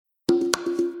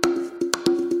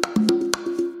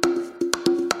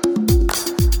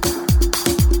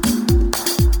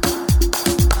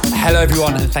Hello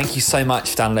everyone, and thank you so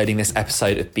much for downloading this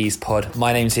episode of Bees Pod.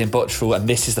 My name's Ian Bottrell, and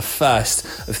this is the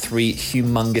first of 3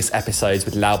 humongous episodes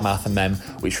with Loudmouth and Mem,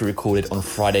 which we recorded on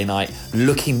Friday night,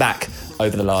 looking back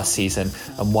over the last season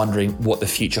and wondering what the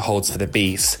future holds for the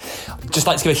Bees. I'd just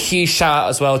like to give a huge shout out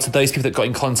as well to those people that got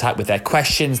in contact with their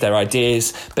questions, their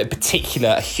ideas, but in particular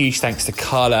a huge thanks to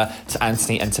Carla, to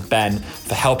Anthony and to Ben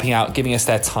for helping out, giving us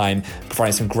their time,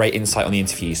 providing some great insight on the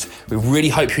interviews. We really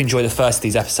hope you enjoy the first of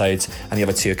these episodes, and the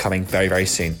other 2 are coming very, very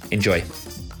soon. Enjoy.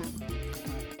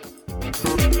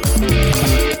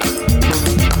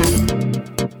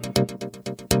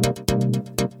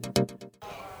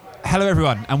 Hello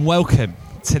everyone, and welcome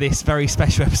to this very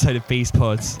special episode of Bees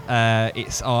Pods.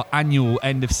 It's our annual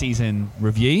end of season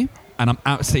review, and I'm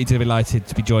absolutely delighted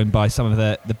to be joined by some of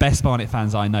the best Barnet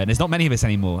fans I know. And there's not many of us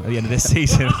anymore at the end of this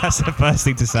season. That's the first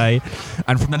thing to say.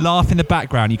 And from the laugh in the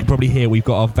background, you can probably hear we've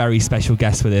got our very special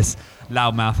guest with us,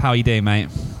 Loudmouth. How are you doing, mate?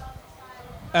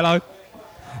 Hello.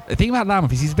 The thing about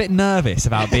Loudmouth is he's a bit nervous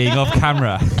about being off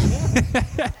camera.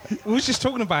 We was just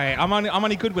talking about it. I'm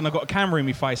only good when I've got a camera in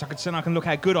my face. I can look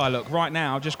how good I look. Right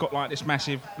now, I've just got like this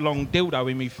massive long dildo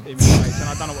in my face, and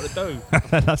I don't know what to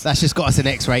do. That's just got us an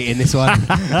X rating, this one.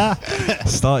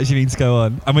 Start as you mean to go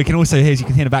on. And we can also hear, as you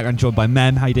can hear in the background, joined by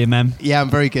Mem. How you doing, Mem? Yeah, I'm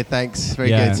very good, thanks.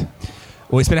 Very good.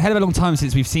 Well, it's been a hell of a long time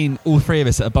since we've seen all 3 of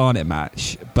us at a Barnet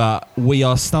match, but we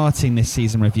are starting this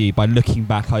season review by looking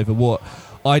back over what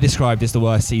I described as the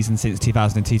worst season since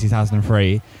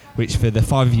 2002-2003, which for the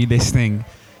 5 of you listening,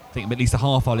 I think at least a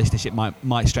half our listenership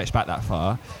might stretch back that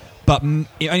far. But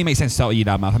it only makes sense to start with you,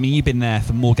 Loudmouth. I mean, you've been there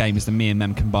for more games than me and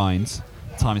Mem combined,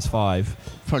 times 5.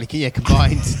 Probably, yeah,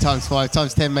 combined, times 5,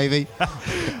 times 10 maybe.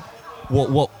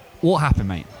 What happened,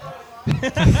 mate?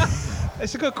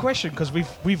 It's a good question, because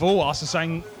we've all asked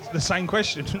the same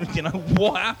question. You know,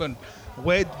 what happened?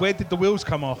 Where did the wheels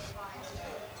come off?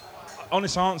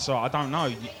 Honest answer, I don't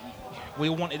know. We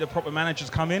all wanted a proper manager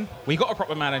to come in. We got a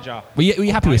proper manager. Were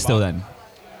you happy with Still then?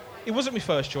 It wasn't my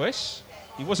first choice.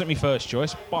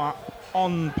 But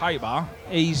on paper,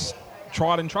 he's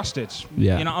tried and trusted.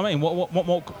 Yeah. You know what I mean?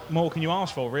 What more can you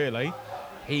ask for, really?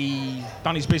 He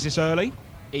done his business early.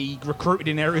 He recruited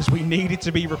in areas we needed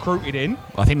to be recruited in.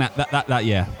 I think that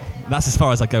yeah. That's as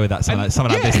far as I go with that. Some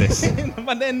of that business.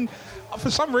 But then, for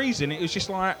some reason, it was just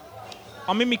like,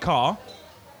 I'm in my car.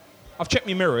 I've checked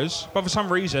my mirrors, but for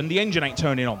some reason, the engine ain't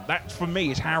turning on. That, for me,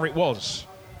 is how it was.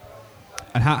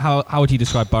 And how would you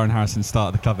describe Byron Harrison's start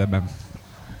at the club then, Mem?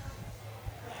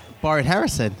 Byron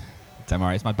Harrison? Don't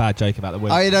worry, it's my bad joke about the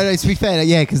wheel. Oh, no, to be fair,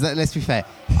 yeah, because let's be fair.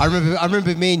 I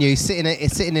remember me and you sitting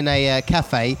in a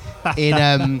cafe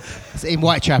in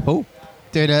Whitechapel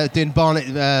doing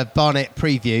Barnet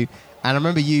preview, and I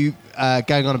remember you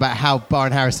going on about how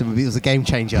Byron Harrison was a game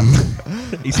changer.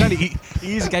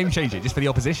 He is a game changer just for the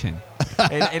opposition.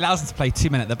 It allows us to play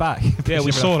 2 men at the back. Yeah,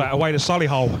 we saw that away to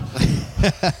Solihull.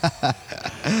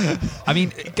 I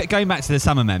mean, going back to the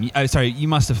summer, Mem. You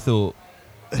must have thought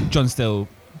John Still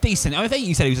decent. I think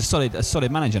you said he was a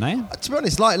solid manager, no? To be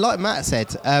honest, like Matt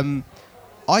said,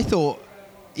 I thought,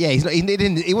 yeah,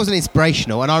 he wasn't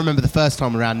inspirational. And I remember the first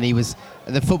time around, and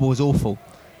the football was awful.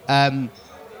 But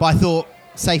I thought,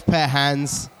 safe pair of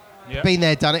hands. Yeah. Been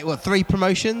there, done it. What, 3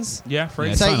 promotions? Yeah, 3.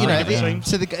 Yeah, so at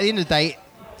the end of the day,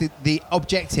 the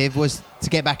objective was to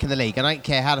get back in the league. And I don't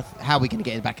care how we're going to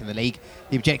get back in the league.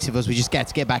 The objective was we just get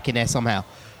to get back in there somehow.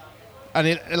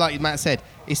 And like Matt said,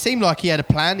 it seemed like he had a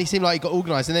plan. He seemed like he got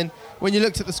organised. And then when you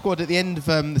looked at the squad at the end of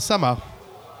the summer,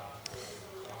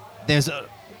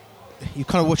 you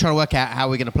kind of were trying to work out how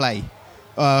we're going to play,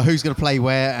 who's going to play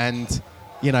where, and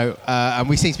and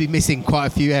we seem to be missing quite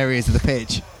a few areas of the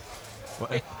pitch.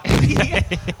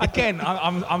 Again,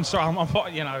 I'm sorry,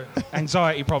 I'm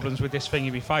anxiety problems with this thing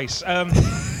in my face. No,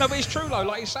 but it's true though.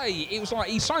 Like you say, it was like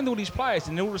he signed all these players,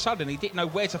 and all of a sudden he didn't know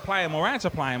where to play them or how to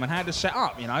play them and how to set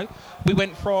up. We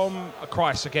went from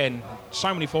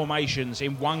so many formations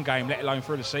in one game, let alone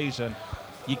through the season.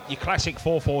 Your classic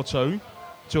 4-4-2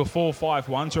 to a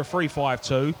 4-5-1 to a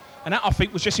 3-5-2, and that I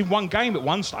think was just in one game at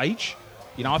one stage.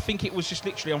 I think it was just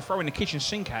literally I'm throwing the kitchen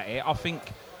sink at it. I think.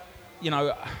 I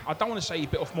don't want to say he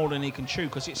bit off more than he can chew,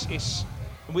 because it's.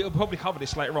 We'll probably cover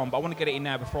this later on, but I want to get it in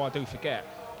now before I do forget.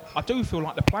 I do feel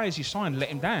like the players he signed let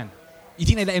him down. You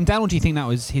think they let him down, or do you think that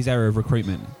was his error of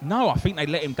recruitment? No, I think they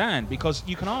let him down, because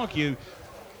you can argue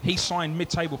he signed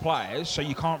mid-table players, so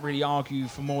you can't really argue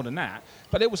for more than that.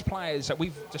 But there was players that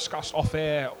we've discussed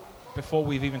off-air before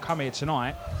we've even come here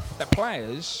tonight, that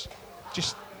players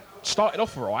just started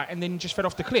off all right and then just fell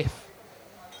off the cliff.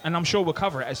 And I'm sure we'll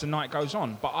cover it as the night goes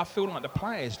on. But I feel like the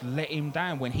players let him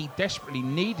down when he desperately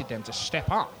needed them to step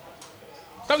up.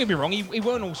 don't get me wrong, he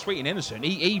weren't all sweet and innocent.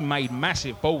 He made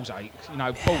massive balls ache,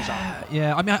 balls ache.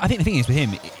 Yeah, I mean, I think the thing is with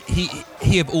him,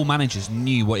 he of all managers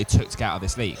knew what it took to get out of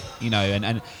this league,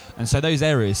 and so those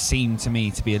errors seem to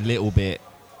me to be a little bit,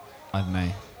 I don't know.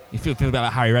 You feel about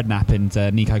like Harry Redknapp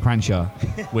and Nico Cranshaw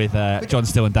with John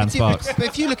Still and Dan Sparks. But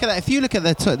if you look at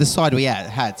the side we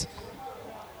had,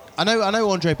 I know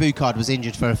Andre Boucard was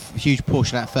injured for a huge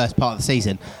portion of that first part of the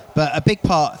season, but a big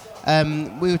part,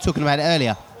 we were talking about it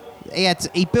earlier.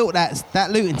 He built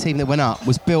that Luton team that went up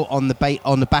was built on the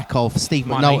back of Steve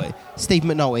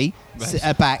McNulty,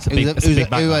 back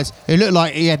who looked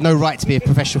like he had no right to be a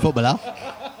professional footballer.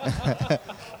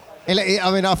 He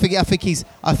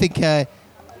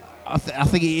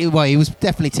was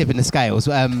definitely tipping the scales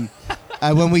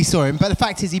when we saw him. But the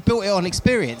fact is, he built it on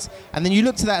experience. And then you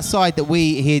look to that side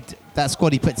that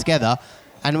squad he put together,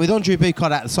 and with Andre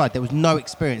Boucard at the side, there was no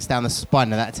experience down the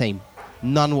spine of that team.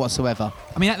 None whatsoever.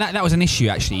 I mean, that was an issue,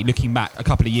 actually, looking back a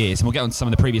couple of years, and we'll get on to some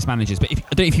of the previous managers, but I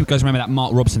don't know if you guys remember that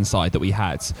Mark Robson side that we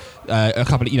had a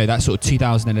couple of, that sort of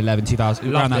 2011,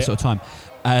 2000, around that sort of time.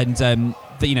 And,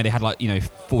 they had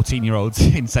 14-year-olds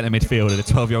in centre midfield and a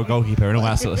 12-year-old goalkeeper and all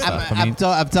that sort of stuff.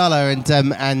 Abdallah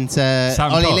and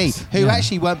Ollie Lee, who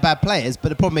actually weren't bad players, but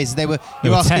the problem is you're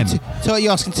asking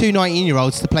 2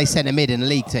 19-year-olds to play centre mid in a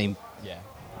league team.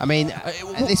 I mean,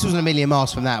 this wasn't a million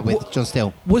miles from that with John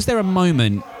Still. Was there a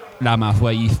moment, Loudmouth,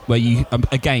 where you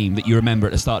a game that you remember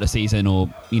at the start of the season, or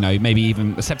maybe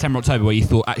even September, October, where you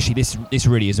thought actually this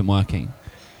really isn't working?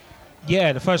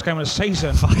 Yeah, the first game of the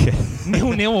season.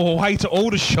 0-0 away to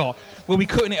Aldershot, where we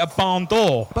couldn't hit a barn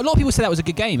door. But a lot of people said that was a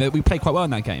good game. That we played quite well in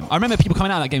that game. I remember people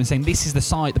coming out of that game and saying this is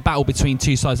the battle between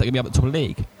two sides that are going to be up at the top of the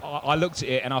league. I looked at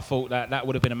it and I thought that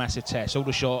would have been a massive test.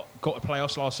 Aldershot got to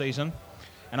playoffs last season.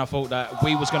 And I thought that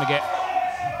we was going to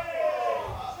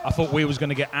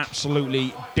get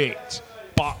absolutely dicked.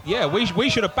 But yeah, we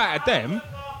should have battered them.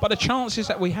 But the chances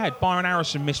that we had, Byron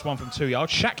Harrison missed one from 2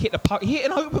 yards. Shaq hit the post. He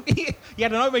had an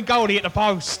open goal and he hit the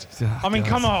post. Oh,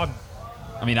 come on.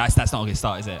 I mean, that's not a good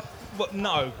start, is it? But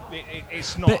no,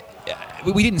 it's not.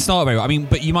 But, we didn't start very well. I mean,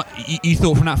 but you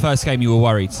thought from that first game you were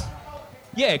worried.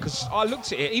 Yeah, because I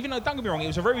looked at it. Even though, don't get me wrong, it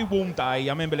was a very warm day.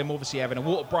 I remember them obviously having a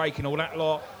water break and all that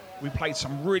lot. We played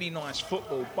some really nice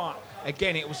football, but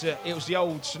again, it was the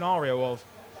old scenario of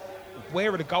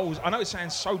where are the goals? I know it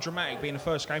sounds so dramatic being the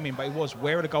first game in, but it was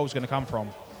where are the goals going to come from?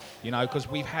 Because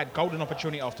we've had golden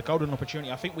opportunity after golden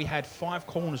opportunity. I think we had 5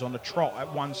 corners on the trot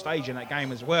at one stage in that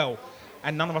game as well,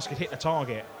 and none of us could hit the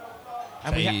target.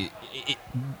 And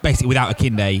basically, without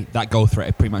Akinde, that goal threat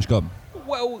had pretty much gone.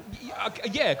 Well,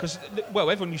 yeah, because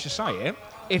everyone used to say it.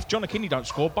 If John Akinde don't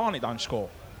score, Barnett don't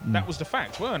score. That was the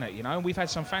fact, weren't it? We've had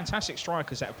some fantastic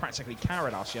strikers that have practically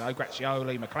carried us.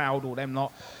 Grazioli, McLeod, all them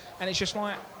lot, and it's just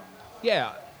like,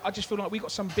 yeah, I just feel like we've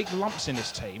got some big lumps in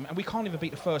this team, and we can't even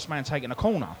beat the first man taking a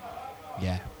corner.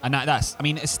 Yeah, and that's. I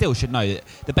mean, it still should know that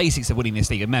the basics of winning this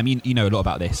league. And Mem, you know a lot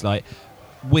about this, like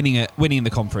winning in the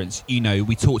conference. We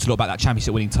talked a lot about that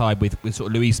championship winning tie with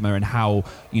sort of Louisma and how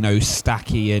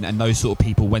Stacky and those sort of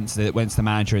people went to the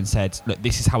manager and said, look,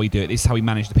 this is how we do it. This is how we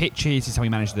manage the pitches. This is how we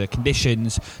manage the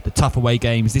conditions, the tough away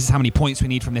games. This is how many points we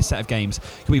need from this set of games.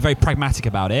 Can be very pragmatic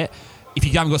about it. If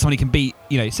you haven't got somebody who can beat,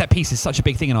 set piece is such a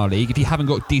big thing in our league. If you haven't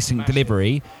got decent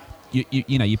delivery,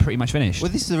 you're pretty much finished.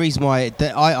 Well, this is the reason why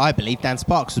I believe Dan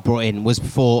Sparks was brought in, was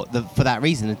for that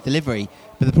reason, the delivery.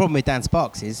 But the problem with Dan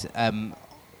Sparks is,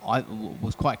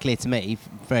 was quite clear to me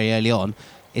very early on,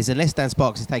 is unless Dan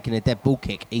Sparks is taking a dead ball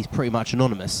kick, he's pretty much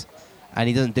anonymous, and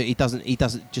he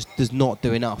does not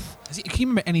do enough. Can you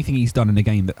remember anything he's done in a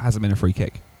game that hasn't been a free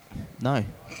kick? No.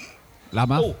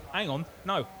 Loudmouth? Oh, hang on,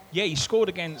 no. Yeah, he scored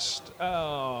against,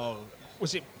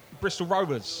 was it Bristol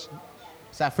Rovers?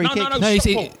 Is that a free kick?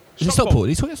 No, Stockport.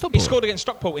 He scored against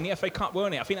Stockport in the FA Cup,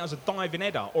 weren't it? I think that was a diving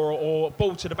header or a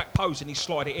ball to the back post and he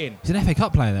slid it in. He's an FA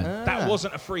Cup player then. That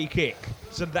wasn't a free kick.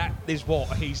 So that is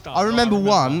what he's done. I remember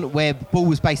one where the ball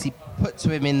was basically put to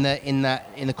him in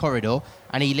the corridor,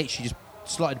 and he literally just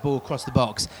slotted the ball across the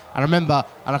box. And I remember,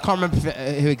 and I can't remember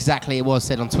who exactly it was,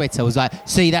 said on Twitter, was like,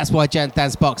 see, that's why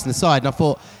Dan Sparks on the side. And I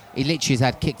thought he literally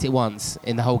had kicked it once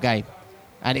in the whole game.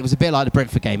 And it was a bit like the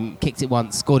Brentford game. Kicked it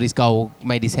once, scored his goal,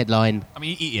 made his headline. I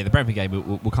mean, yeah, the Brentford game,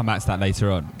 we'll come back to that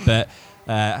later on. But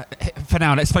for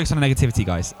now, let's focus on the negativity,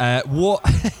 guys. What?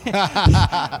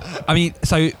 I mean,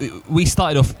 so we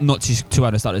started off not too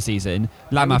hard to start the season.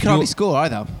 We can't hardly score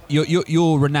either.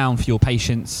 You're renowned for your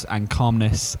patience and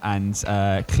calmness and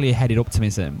clear-headed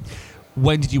optimism.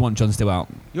 When did you want John Still out?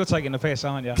 You're taking the piss,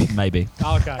 aren't you? Maybe.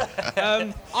 Okay.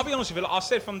 I'll be honest with you. Like I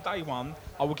said from day one,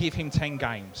 I will give him 10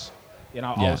 games. You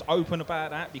know, I was open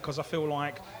about that because I feel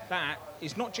like that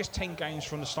is not just 10 games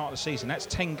from the start of the season. That's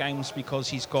 10 games because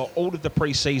he's got all of the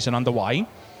pre-season underway.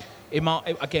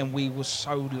 Again, we were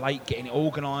so late getting it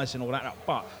organised and all that,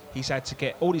 but he's had to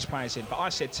get all these players in. But I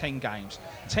said 10 games.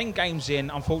 10 games in,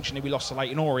 unfortunately, we lost to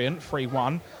Leyton Orient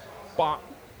 3-1. But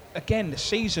again, the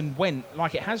season went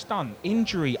like it has done,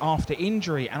 injury after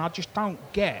injury, and I just don't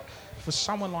get, for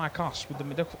someone like us with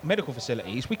the medical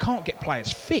facilities, we can't get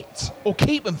players fit or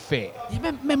keep them fit.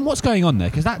 Yeah, Mem, what's going on there?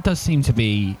 Because that does seem to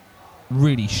be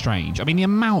really strange. I mean, the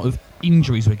amount of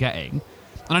injuries we're getting,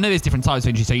 and I know there's different types of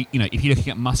injuries. So, you know, if you're looking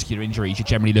at muscular injuries, you're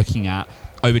generally looking at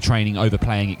overtraining,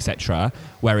 overplaying, etc.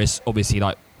 Whereas, obviously,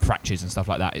 like fractures and stuff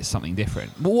like that is something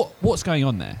different. But what's going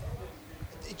on there?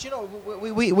 Do you know,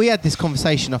 we had this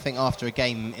conversation, I think, after a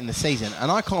game in the season,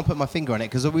 and I can't put my finger on it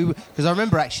because I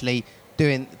remember actually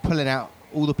pulling out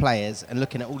all the players and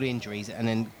looking at all the injuries,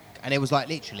 and it was like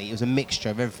literally it was a mixture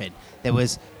of everything. There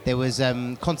was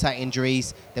contact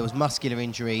injuries, there was muscular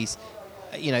injuries,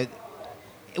 you know.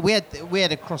 We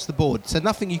had across the board, so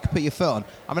nothing you could put your foot on.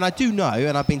 I mean, I do know,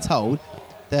 and I've been told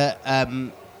that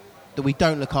we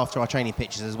don't look after our training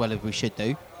pitches as well as we should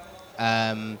do.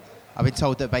 I've been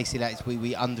told that basically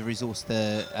we under-resource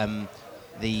the.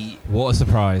 What a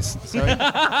surprise! Sorry,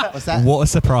 what's that? What a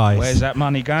surprise! Where's that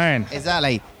money going?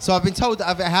 Exactly. So I have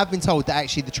been told that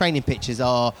actually the training pitches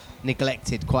are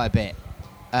neglected quite a bit.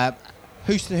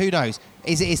 Who knows?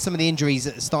 Is some of the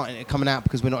injuries starting coming out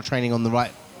because we're not training on the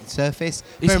right surface?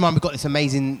 Bear in mind we've got this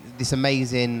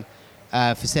amazing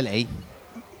facility.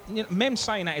 You know, Mem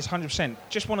saying that is 100%.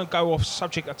 Just want to go off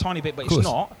subject a tiny bit, but it's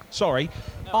not. Sorry.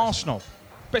 Arsenal.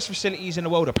 Best facilities in the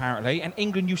world, apparently, and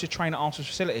England used to train at Arsenal's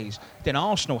facilities. Then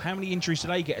Arsenal, how many injuries do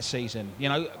they get a season? You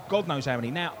know, God knows how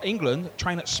many. Now, England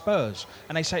train at Spurs,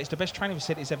 and they say it's the best training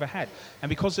facilities ever had. And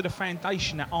because of the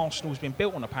foundation that Arsenal's been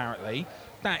built on, apparently,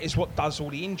 that is what does all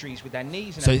the injuries with their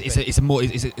knees and everything. So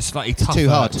it's a slightly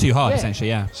tougher, too hard, essentially,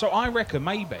 yeah. So I reckon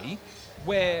maybe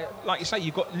where, like you say,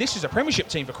 this is a Premiership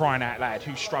team for crying out loud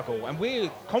who struggle, and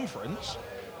we're conference.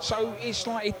 So it's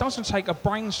like it doesn't take a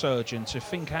brain surgeon to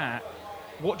think out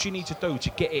what do you need to do to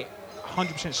get it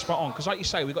 100% spot on. Because like you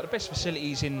say, we've got the best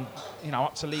facilities in, you know,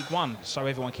 up to League One, so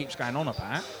everyone keeps going on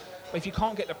about. But if you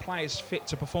can't get the players fit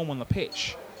to perform on the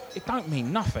pitch, it don't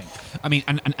mean nothing. I mean,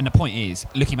 and the point is,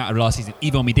 looking back at last season,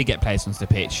 even when we did get players onto the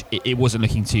pitch, it wasn't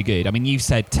looking too good. I mean, you've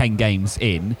said 10 games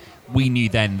in, we knew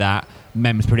then that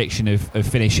Mem's prediction of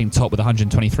finishing top with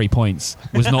 123 points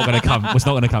was not going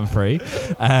to come through.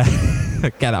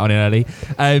 Get that on in early.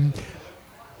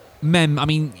 Mem, I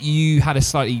mean, you had a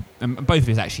slightly... both of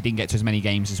us actually didn't get to as many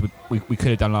games as we could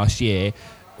have done last year.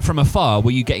 From afar,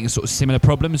 were you getting sort of similar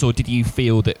problems, or did you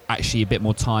feel that actually a bit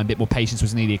more time, a bit more patience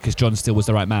was needed because John Still was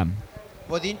the right man?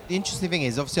 Well, the interesting thing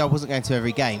is, obviously, I wasn't going to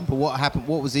every game, but what happened?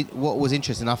 What was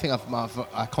interesting? I think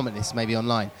I commented this maybe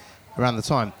online around the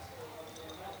time.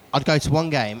 I'd go to one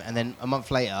game, and then a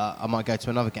month later, I might go to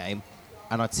another game,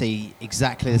 and I'd see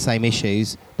exactly the same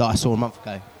issues that I saw a month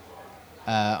ago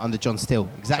under John Still.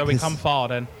 Exactly. So we come far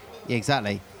then. Yeah,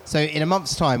 exactly. So in a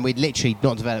month's time, we'd literally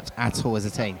not developed at all as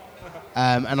a team.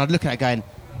 And I'd look at it going,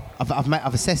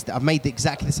 I've assessed it. I've made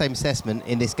exactly the same assessment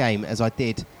in this game as I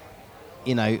did,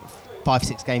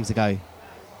 5-6 games ago,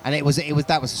 and that was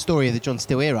the story of the John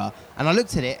Still era. And I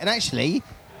looked at it, and actually,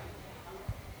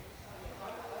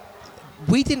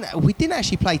 we didn't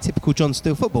actually play typical John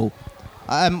Still football.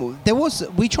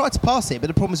 We tried to pass it, but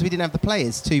the problem is we didn't have the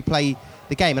players to play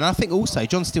the game. And I think also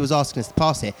John Still was asking us to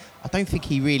pass it. I don't think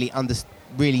he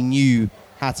really knew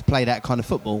how to play that kind of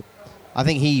football. I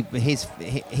think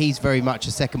he's very much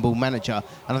a second ball manager,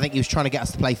 and I think he was trying to get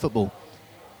us to play football,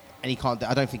 and he can't.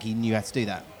 I don't think he knew how to do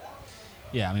that.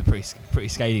 Yeah, I mean, pretty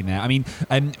scathing there. I mean,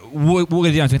 what we're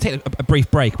going to do is we're going to take a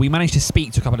brief break. We managed to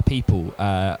speak to a couple of people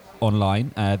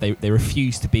online. They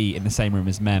refused to be in the same room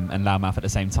as Mem and Loudmouth at the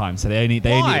same time. So they only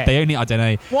I don't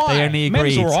know. Why? They only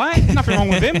agreed. Mem's all right. Nothing wrong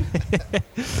with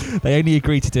him. They only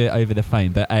agreed to do it over the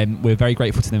phone. But we're very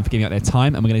grateful to them for giving up their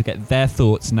time, and we're going to get their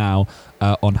thoughts now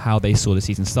on how they saw the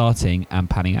season starting and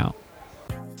panning out.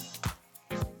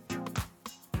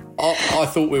 I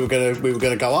thought we were going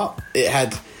to go up.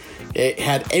 It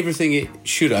had everything it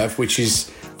should have, which is,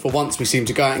 for once, we seemed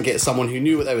to go out and get someone who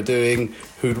knew what they were doing,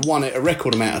 who'd won it a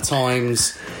record amount of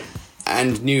times,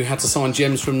 and knew how to sign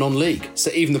gems from non-league.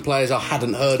 So even the players I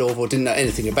hadn't heard of or didn't know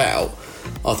anything about,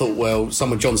 I thought, well,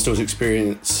 some of John Still's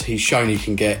experience, he's shown he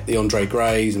can get the Andre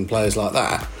Grays and players like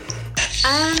that.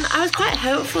 I was quite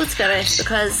hopeful, to be honest,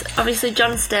 because obviously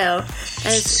John Still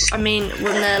won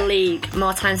the league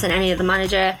more times than any other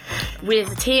manager. We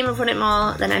as a team have won it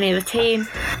more than any other team,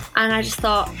 and I just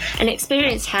thought an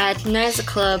experienced head, knows the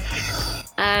club,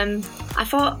 I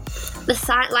thought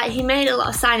he made a lot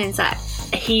of signings that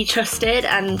he trusted,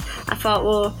 and I thought,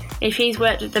 well, if he's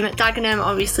worked with them at Dagenham,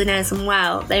 obviously knows them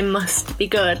well, they must be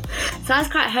good. So I was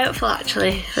quite hopeful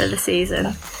actually for the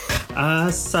season.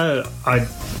 So I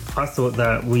thought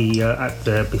that we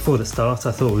before the start,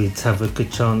 I thought we'd have a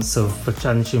good chance of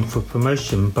challenging for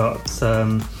promotion, but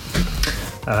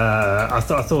I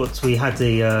thought we had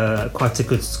quite a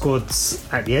good squad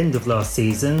at the end of last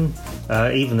season,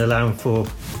 even allowing for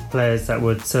players that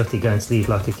were certainly going to leave,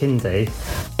 like Akinde. I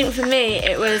think for me,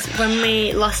 it was when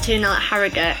we lost 2-0 at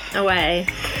Harrogate away.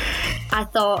 I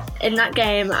thought in that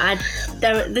game,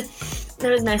 there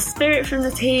was no spirit from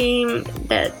the team.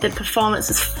 The performance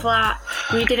was flat.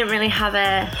 We didn't really have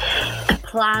a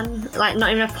plan, like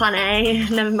not even a plan A,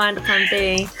 never mind a plan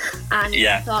B. And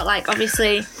I thought, like,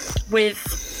 obviously with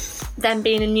them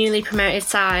being a newly promoted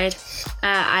side,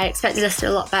 I expected us to do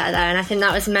a lot better there. And I think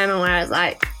that was a moment where I was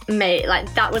like, mate,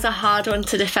 like that was a hard one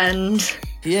to defend.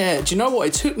 Yeah, do you know what?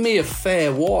 It took me a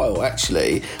fair while,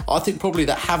 actually. I think probably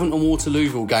that Havant and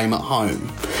Waterlooville game at home,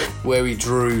 where we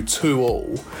drew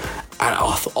 2-2, and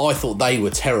I thought they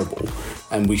were terrible,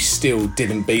 and we still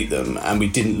didn't beat them, and we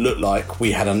didn't look like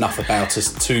we had enough about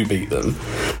us to beat them.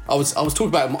 I was talking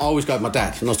about, I always go with my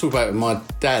dad, and I was talking about it with my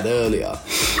dad earlier,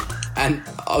 and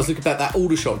I was looking at that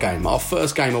Aldershot game, our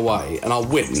first game away, and I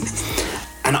win,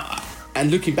 and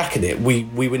looking back at it, we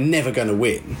were never going to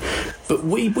win. But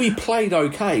we played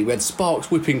okay. We had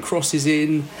Sparks whipping crosses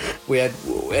in. We had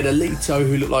Alito,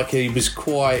 who looked like he was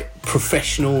quite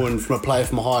professional and from a player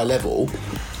from a higher level.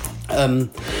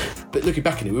 But looking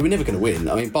back at it, we were never going to win.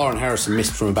 I mean, Byron Harrison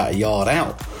missed from about a yard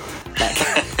out,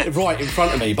 like, right in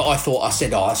front of me. But I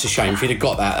said, that's a shame. If he'd have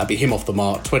got that'd be him off the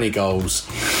mark. 20 goals.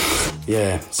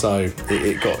 Yeah, so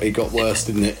it got worse,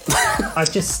 didn't it? I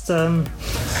just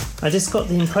got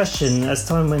the impression as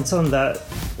time went on that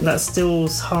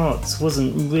Still's heart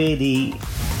wasn't really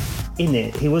in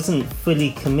it. He wasn't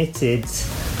fully committed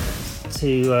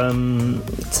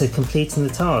to completing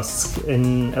the task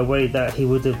in a way that he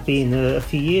would have been a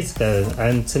few years ago.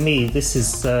 And to me, this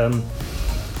is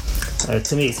it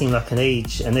seemed like an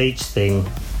age thing.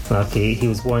 Like he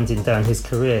was winding down his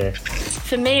career.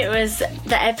 For me, it was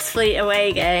the Ebbsfleet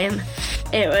away game.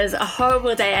 It was a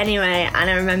horrible day anyway, and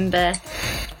I remember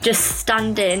just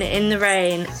standing in the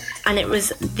rain, and it was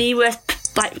the worst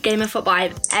game of football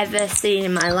I've ever seen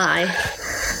in my life,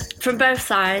 from both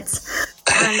sides.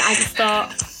 And I just thought,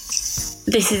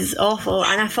 this is awful.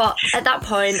 And I thought at that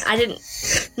point, I didn't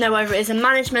know whether it was the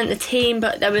management, the team,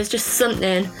 but there was just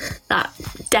something that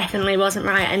definitely wasn't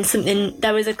right, and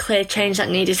there was a clear change that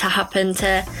needed to happen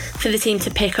for the team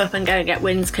to pick up and go and get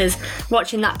wins, because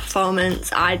watching that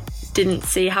performance, I didn't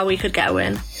see how we could get a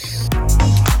win.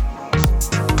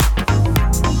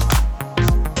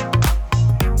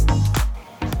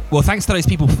 Well, thanks to those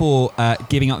people for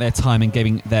giving up their time and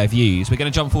giving their views. We're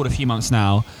going to jump forward a few months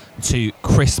now to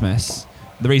Christmas.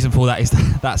 The reason for that is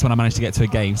that's when I managed to get to a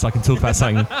game, so I can talk about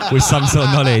something with some sort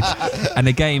of knowledge. And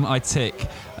the game I took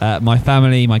my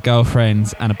family, my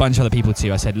girlfriend, and a bunch of other people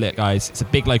to. I said, look, guys, it's a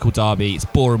big local derby. It's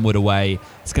Boreham Wood away.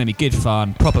 It's going to be good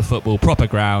fun, proper football, proper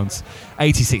grounds.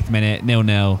 86th minute,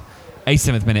 0-0.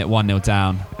 87th minute, 1-0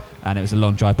 down. And it was a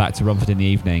long drive back to Romford in the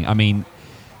evening. I mean,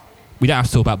 we don't have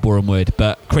to talk about Boreham Wood,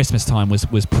 but Christmas time was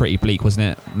pretty bleak,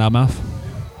 wasn't it, Loudmouth?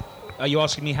 Are you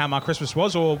asking me how my Christmas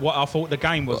was, or what I thought the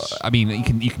game was? I mean,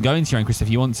 you can go into your own Christmas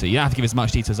if you want to. You don't have to give as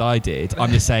much detail as I did.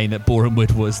 I'm just saying that Boreham Wood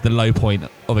was the low point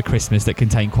of a Christmas that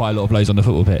contained quite a lot of lows on the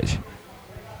football pitch.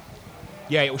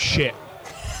 Yeah, it was shit.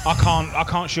 I can't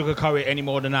sugarcoat it any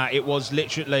more than that. It was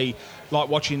literally like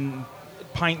watching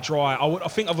paint dry. I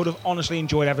think I would have honestly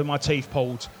enjoyed having my teeth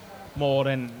pulled more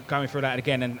than going through that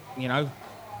again. And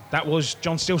that was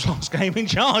John Still's last game in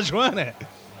charge, weren't it?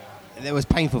 It was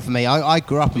painful for me. I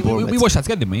grew up in Boreham Wood. We watched that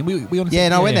together, didn't we?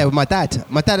 I went there with my dad.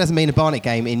 My dad hasn't been to a Barnet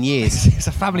game in years. It's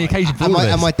a family occasion for all of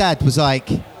us. And my dad was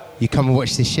like, you come and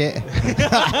watch this shit?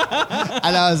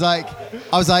 And I was like,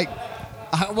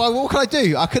 well, what can I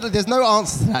do? There's no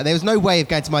answer to that. There was no way of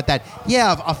going to my dad,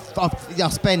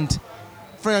 I'll spend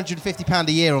 £350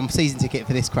 a year on season ticket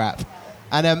for this crap.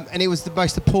 And it was the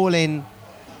most appalling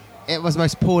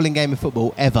game of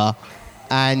football ever.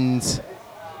 And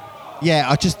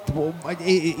yeah,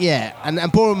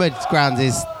 and Boreham Wood grounds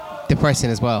is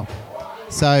depressing as well.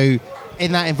 So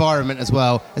in that environment as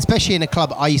well, especially in a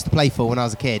club I used to play for when I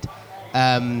was a kid,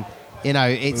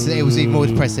 it was even more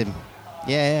depressing.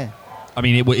 Yeah. I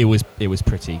mean, it was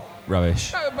pretty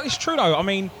rubbish. No, but it's true though. I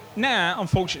mean, now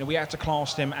unfortunately we have to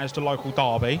class them as the local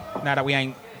derby. Now that we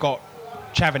ain't got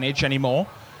Chavenage anymore,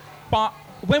 but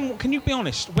can you be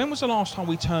honest? When was the last time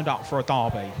we turned up for a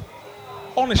derby?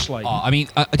 Honestly. I mean,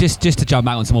 just to jump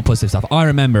back on some more positive stuff, I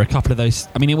remember a couple of those.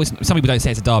 I mean, it was some people don't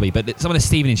say it's a derby, but some of the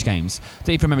Stevenage games. I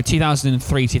don't even remember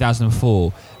 2003,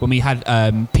 2004 when we had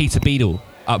Peter Beadle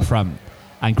up front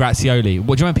and Grazioli.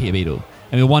 What do you remember, Peter Beadle?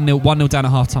 And we were 1-0 down at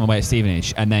half time away at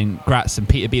Stevenage, and then Graz and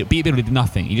Peter Beadle did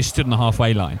nothing. He just stood on the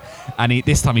halfway line, and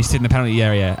this time he stood in the penalty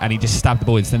area and he just stabbed the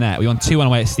ball into the net. We won 2-1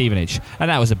 away at Stevenage, and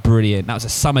that was that was a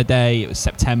summer day. It was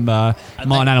September.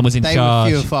 Martin Allen was in charge. They were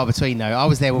few and far between though. I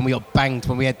was there when we got banged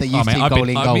when we had the youth team goal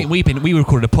in goal. We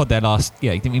recorded a pod there like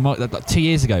 2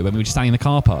 years ago when we were just standing in the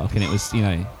car park, and it was we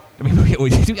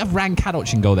have Ran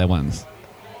Kadoc in goal there once.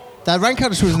 That Ran Kadoc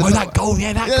was in the that goal,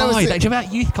 that guy. Do you remember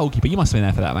that youth goalkeeper? You must have been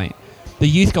there for that, mate. The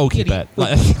youth goalkeeper.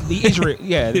 The Israel,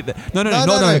 yeah.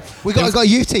 No. We got a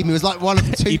youth team. It was like one of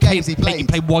the two games he played. He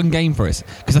played one game for us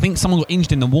because I think someone got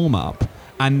injured in the warm up,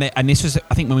 and this was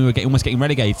I think when we were almost getting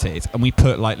relegated, and we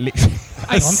put like literally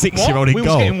a 6-year-old in goal. We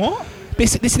was getting what?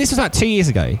 This was like 2 years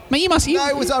ago. Mate, you must. No,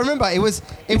 it was. I remember. It was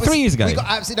 3 years ago. We got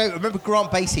absolutely no. Remember Grant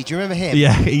Basie? Do you remember him?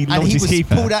 Yeah, he launched his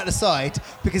keeper. Pulled out the side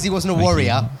because he wasn't a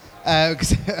warrior.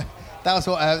 Because that's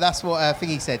what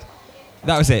Thingy said.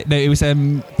 That was it. No, it was.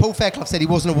 Paul Fairclough said he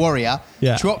wasn't a warrior.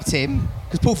 Yeah. Dropped him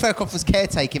because Paul Fairclough was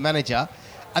caretaking manager,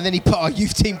 and then he put our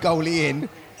youth team goalie in,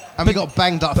 and we got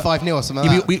banged up 5-0 or something.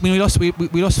 Like that. We lost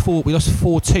 4-2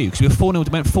 because we were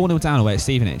 4-0 down away at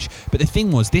Stevenage. But the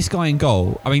thing was, this guy in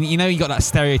goal. I mean, you got that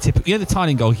stereotypical. The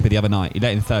Thailand goalkeeper the other night. He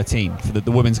let in 13 for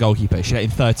the women's goalkeeper. She let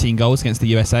in 13 goals against the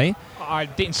USA. I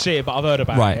didn't see it, but I've heard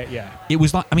about it. Yeah. It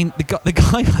was like, I mean, the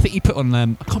guy I think he put on. I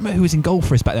can't remember who was in goal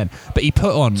for us back then, but he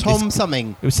put on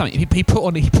something. It was something. He put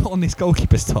on this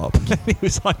goalkeeper's top. It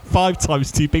was like 5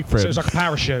 times too big for him. So it was like a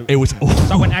parachute. It was awful. It's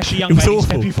like when Ashley Young made his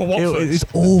debut for Watford. It was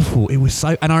awful. It was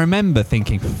so. And I remember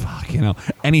thinking,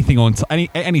 anything on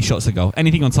any shots a goal,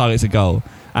 anything on target's a goal,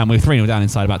 and we were 3-0 down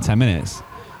inside about 10 minutes,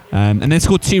 and then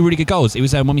scored 2 really good goals. It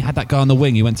was when we had that guy on the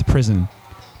wing. He went to prison.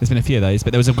 There's been a few of those,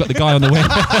 but there was the guy on the wing.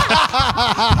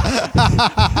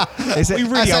 We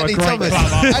really are a great club.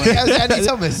 Andy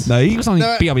Thomas. No, he was on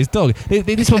beat up his dog.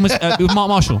 This one was with Mark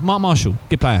Marshall. Mark Marshall,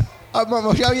 good player. Mark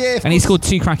Marshall, oh yeah. And he scored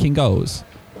 2 cracking goals.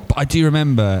 But I do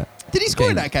remember. Did he score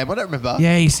in that game? I don't remember.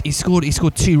 Yeah, he scored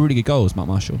 2 really good goals, Mark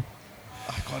Marshall. Do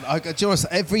you know what,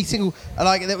 every single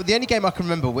the only game I can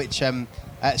remember which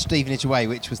at Stevenage away,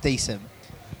 which was decent,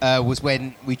 was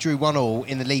when we drew 1-1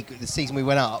 in the league the season we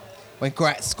went up. When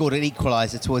Graz scored an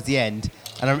equaliser towards the end,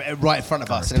 and right in front of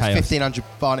us, and it was 1,500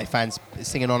 Barnet fans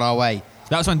singing "On Our Way."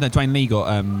 That was when Dwayne Lee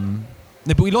got. No,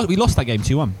 but we lost that game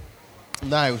 2-1.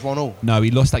 No, it was 1-1. No, we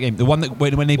lost that game. The one that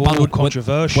when they bundled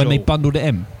controversial. When they bundled it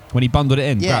in. When he bundled it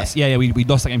in. Yeah. Graz, yeah, we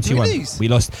lost that game 2-1. We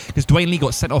lost because Dwayne Lee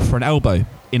got sent off for an elbow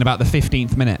in about the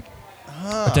 15th minute.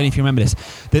 I don't know if you remember this.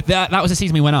 That was the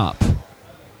season we went up.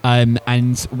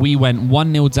 And we went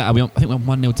 1-0 down. I think we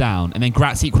went 1-0 down, and then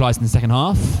Graz equalised in the second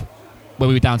half. Where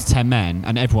we were down to 10 men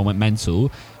and everyone went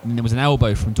mental, and there was an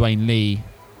elbow from Dwayne Lee.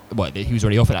 Well, he was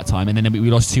already off at that time, and then we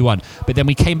lost 2-1. But then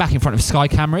we came back in front of Sky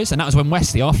cameras, and that was when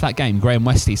Wesley, after that game, Graham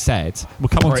Wesley said, "We'll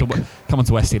come on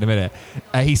to Wesley in a minute."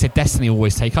 He said, "Destiny will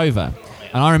always take over,"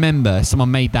 and I remember someone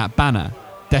made that banner.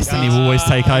 Destiny will always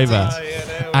take over.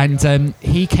 And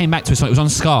he came back to us. It was on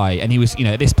Sky, and he was,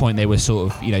 at this point they were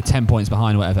sort of, 10 points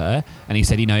behind, or whatever. And he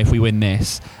said, if we win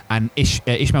this, and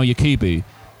Ishmael Yakubu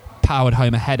powered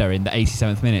home a header in the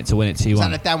 87th minute to win it 2-1. Is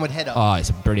that a downward header? Oh,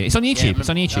 it's brilliant. It's on YouTube. It's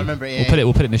on YouTube. I remember it.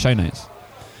 We'll put it in the show notes.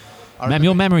 Mem,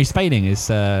 your memory's fading.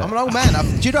 I'm an old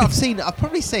man. Do you know I've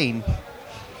probably seen.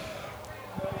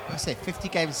 I say 50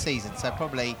 games a season, so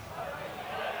probably.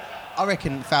 I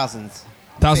reckon thousands.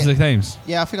 Thousands of games.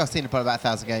 Yeah, I think I've seen probably about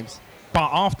 1,000 games. But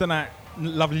after that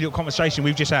lovely little conversation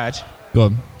we've just had, go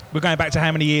on. We're going back to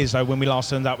how many years though when we last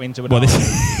turned up into a. Well,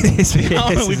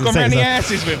 we've gone round the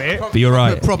asses with it. But you're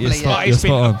right. Probably, you're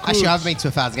spot on. Actually, I haven't been to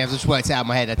 1,000 games. I just worked it out in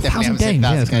my head. I definitely 1,000 haven't games. seen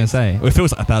 1,000 I was going to say. Well, it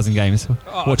feels like 1,000 games.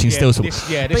 Watching still.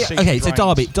 Okay, so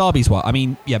Derby's what? I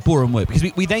mean, Boreham Wood, because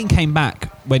we then came back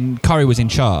when Curry was in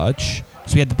charge.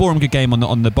 So we had the Boreham Good game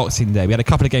on the Boxing Day. We had a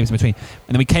couple of games in between,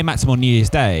 and then we came back to them on New Year's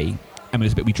Day, and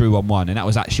we drew 1-1, and that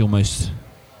was actually almost.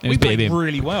 We played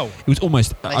really well. It was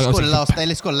almost. They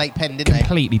scored a late pen, didn't they?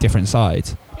 Completely different side.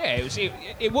 Yeah,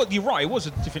 it was. You're right. It was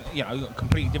a different,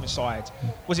 completely different side.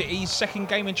 Was it his second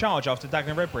game in charge after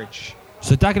Dagenham Redbridge?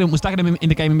 So Dagenham in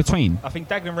the game in between? I think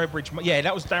Dagenham Redbridge. Yeah,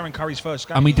 that was Darren Curry's first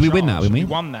game. And did we win that? We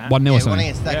won that. 1-0 or something. 1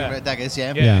 against Daggers,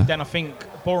 yeah. Yeah. Then I think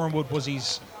Boreham Wood was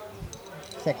his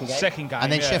second game.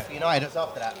 And then Sheffield United was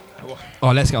after that.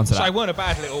 Oh, let's get on to that. So it weren't a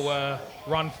bad little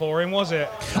run for him, was it?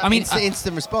 I mean, it's the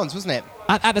instant response, wasn't it?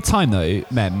 At the time, though,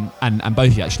 Mem, and both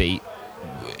of you actually,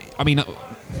 I mean,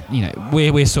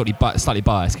 we're slightly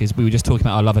biased because we were just talking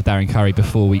about our love of Darren Curry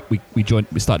before we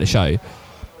started the show.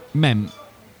 Mem,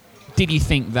 did you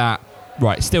think that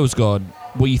Still's gone?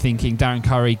 Were you thinking Darren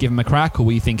Curry, give him a crack, or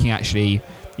were you thinking actually,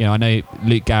 I know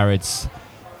Luke Garrett's,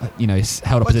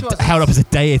 held up as a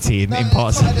deity in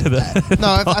parts of the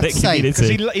I have to say, because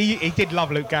he did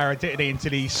love Luke Garrett, didn't he?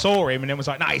 Until he saw him and it was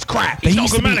like, he's crap. He's not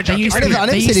a good manager. I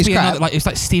never said he's crap. It's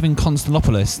like Stephen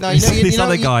Konstantinopoulos. No, this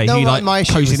other guy who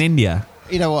coached in India.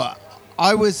 You know what?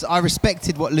 I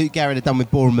respected what Luke Garrett had done with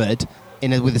Bournemouth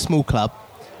with a small club,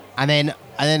 and then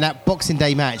that Boxing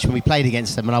Day match when we played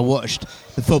against them, and I watched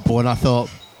the football and I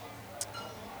thought,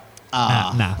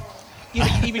 nah.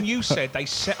 Even you said they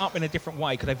set up in a different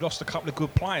way because they've lost a couple of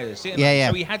good players, didn't Yeah, they? yeah.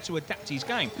 So he had to adapt his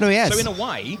game. No, he has. So in a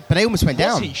way, but they almost went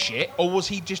down. Was he shit, or was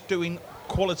he just doing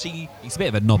quality He's a bit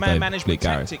of a knob, man though, management Luke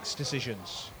Garrett. tactics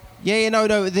decisions? Yeah, no.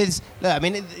 There's. Look, I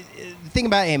mean, the thing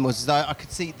about him was that I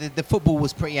could see the football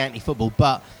was pretty anti-football,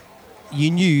 but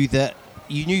you knew that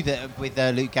with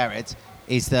Luke Garrett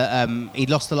is that he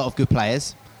lost a lot of good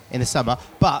players in the summer.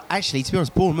 But actually, to be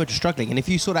honest, Bournemouth are struggling. And if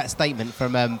you saw that statement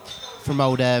from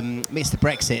old Mr.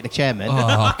 Brexit, the chairman.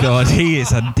 Oh God,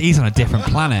 he's on a different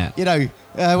planet.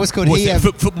 What's called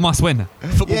football must win.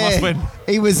 Football must win.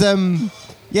 He was.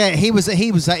 He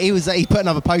put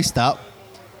another post up.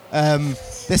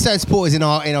 There's certain supporters in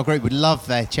our group would love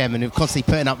their chairman who are constantly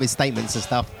putting up his statements and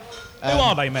stuff. Who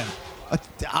are they, men?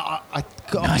 Off the top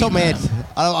of my head,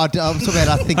 I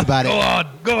think about it.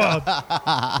 Go on.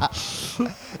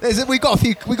 We got a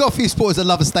few supporters that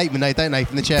love a statement, though, don't they,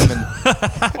 from the chairman?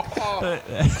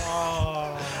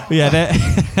 Yeah,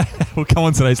 we'll come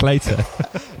on to those later.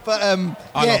 But I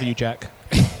love you, Jack.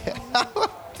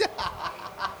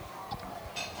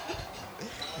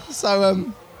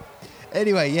 So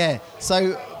anyway, yeah.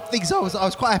 So things I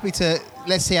was quite happy to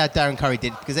let's see how Darren Curry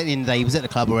did, because at the end of the day he was at the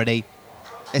club already.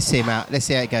 Let's see him out. Let's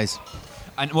see how it goes.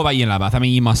 And what about you, Labath? I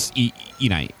mean, you must, we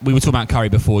were talking about Curry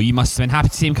before. You must have been happy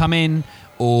to see him come in,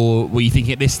 or were you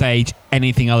thinking at this stage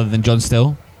anything other than John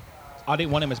Still? I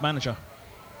didn't want him as manager.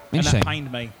 And that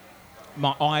pained me.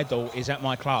 My idol is at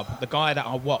my club, the guy that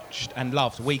I watched and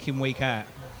loved week in, week out.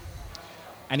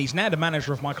 And he's now the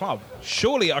manager of my club.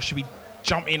 Surely I should be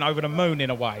jumping over the moon in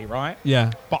a way, right?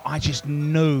 Yeah. But I just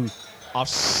knew I've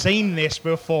seen this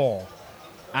before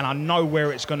and I know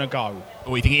where it's going to go.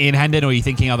 Are you thinking Ian Hendon, or are you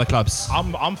thinking other clubs?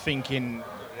 I'm thinking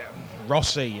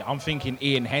Rossi. I'm thinking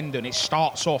Ian Hendon. It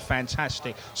starts off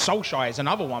fantastic. Solskjaer is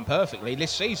another one perfectly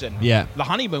this season. Yeah. The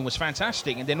honeymoon was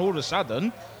fantastic, and then all of a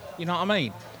sudden, you know what I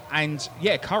mean? And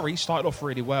yeah, Curry started off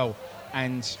really well,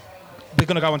 and we're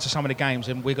going to go into some of the games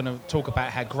and we're going to talk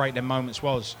about how great their moments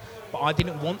was. But I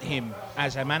didn't want him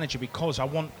as a manager because I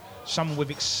want someone with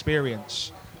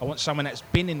experience. I want someone that's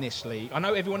been in this league. I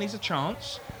know everyone needs a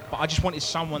chance, but I just wanted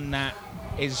someone that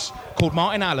is called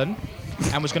Martin Allen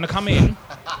and was going to come in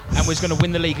and was going to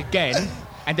win the league again,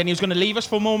 and then he was going to leave us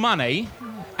for more money,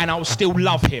 and I will still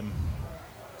love him.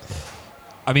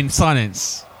 I mean,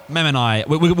 silence. Mem and I,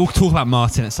 we'll talk about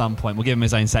Martin at some point. We'll give him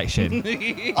his own section.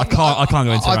 I can't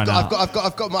go into it right now. I've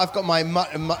got my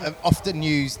often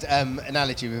used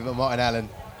analogy with Martin Allen.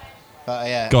 But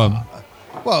yeah. Go on.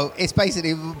 Well, it's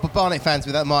basically Barnet fans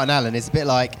without Martin Allen. It's a bit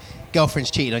like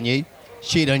girlfriend's cheated on you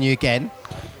again,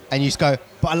 and you just go,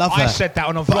 "But I love her." I said that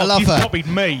on a vlog. You've copied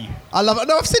me. I love her.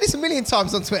 No, I've said this a million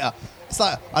times on Twitter. It's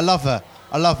like, I love her.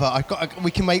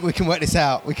 We can work this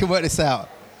out.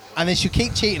 And then she'll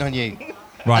keep cheating on you.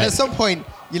 Right. And at some point,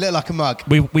 you look like a mug.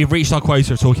 We've reached our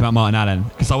quota of talking about Martin Allen,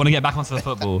 because I want to get back onto the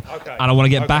football. Okay. And I want to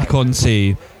get back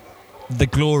onto the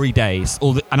glory days.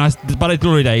 By the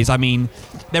glory days, I mean,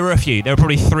 there were a few. There were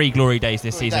probably 3 glory days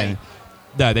this season.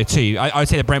 No, there are 2. I would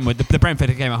say the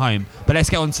Brentford game at home. But let's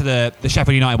get on to the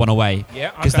Sheffield United one away. Yeah,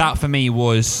 because that for me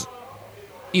was,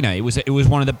 it was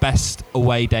one of the best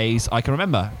away days I can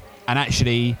remember. And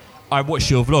actually, I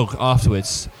watched your vlog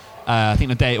afterwards. I think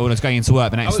the day when I was going into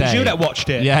work the next day. Oh, it was you that watched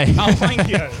it? Yeah. Oh, thank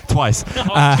you. Twice.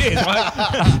 Cheers,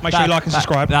 mate. Make sure you like and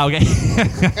subscribe. Okay.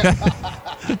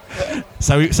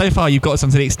 So far you've got us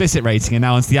onto the explicit rating and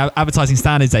now onto the Advertising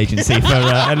Standards Agency for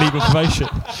illegal promotion.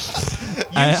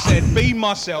 You said, be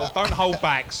myself, don't hold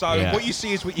back. So what you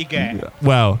see is what you get.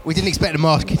 Well, we didn't expect a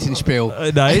marketing spiel.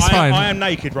 No, it's fine. I am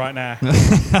naked right now.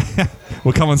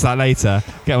 We'll come on to that later.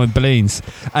 Get on with balloons.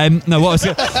 No, what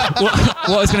I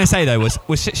was going to say though was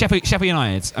Sheffield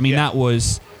United. I mean, that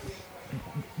was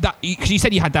that, because you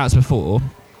said you had doubts before.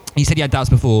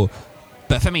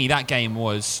 But for me, that game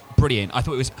was brilliant. I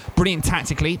thought it was brilliant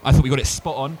tactically. I thought we got it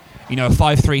spot on. A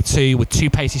 5-3-2 with 2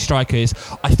 pacey strikers.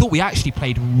 I thought we actually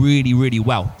played really, really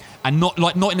well. and not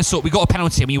in the sort we got a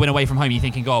penalty and we went away from home. You're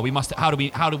thinking, oh, how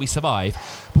do we survive?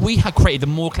 But we had created the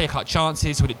more clear-cut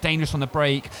chances. We looked dangerous on the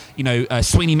break.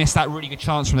 Sweeney missed that really good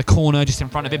chance from the corner just in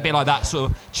front of it, a bit like that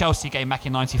sort of Chelsea game back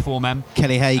in '94, man.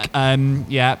 Kelly Haig.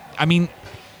 Yeah, I mean,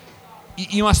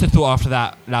 you must have thought after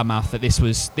that, Loudmouth, that this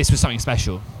was something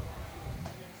special.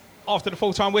 After the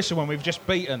full-time whistle, when we've just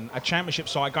beaten a championship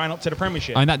side going up to the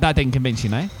Premiership. I mean, that didn't convince you,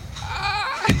 no?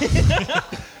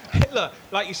 Look,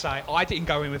 like you say, I didn't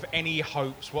go in with any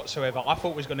hopes whatsoever. I thought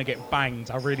we was going to get banged.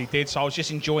 I really did. So I was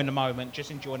just enjoying the moment,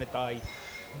 just enjoying the day.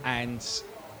 And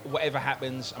whatever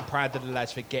happens, I'm proud of the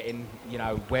lads for getting,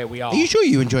 where we are. Are you sure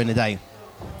you were enjoying the day?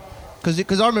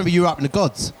 Because I remember you were up in the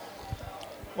gods.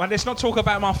 Well, let's not talk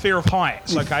about my fear of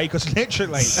heights, okay? Because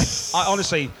literally,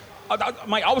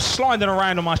 mate, I was sliding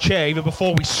around on my chair even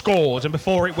before we scored and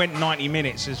before it went 90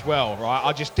 minutes as well, right?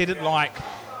 I just didn't like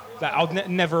that. I'll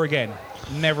never again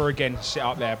sit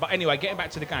up there. But anyway, getting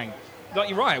back to the game. Like,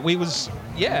 you're right,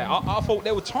 I thought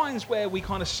there were times where we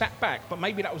kind of sat back, but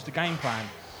maybe that was the game plan.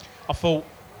 I thought,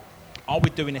 are we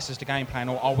doing this as the game plan,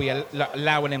 or are we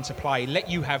allowing them to play? Let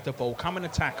you have the ball, come and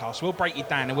attack us, we'll break you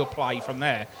down and we'll play from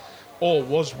there. Or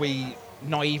was we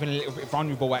naive and a little bit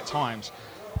vulnerable at times?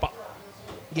 But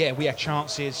yeah, we had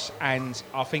chances, and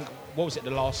I think, what was it,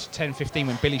 the last 10-15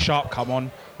 when Billy Sharp come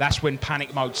on, that's when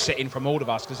panic mode set in from all of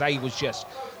us, because they was just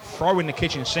throwing the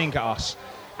kitchen sink at us,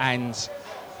 and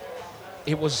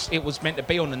it was meant to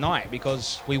be on the night,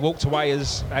 because we walked away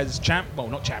as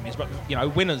not champions, but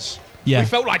winners. Yeah. We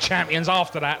felt like champions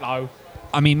after that, though.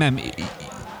 I mean, Mem,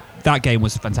 that game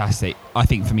was fantastic. I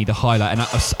think for me the highlight, and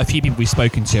a few people we've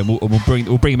spoken to, and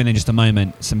we'll bring them in just a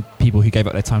moment. Some people who gave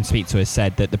up their time to speak to us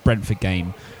said that the Brentford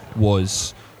game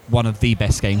was one of the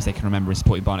best games they can remember in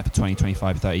supporting Barnet for 20,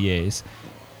 25, 30 years.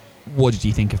 What did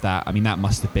you think of that? I mean, that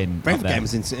must have been Brentford game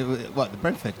was insane. What, the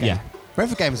Brentford game? Yeah.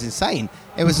 Brentford game was insane.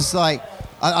 It was just like,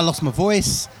 I lost my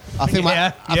voice. I think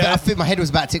I think my head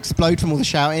was about to explode from all the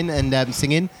shouting and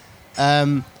singing.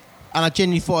 And I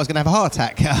genuinely thought I was going to have a heart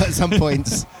attack at some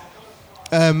points.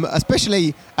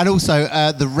 Especially, and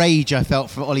also the rage I felt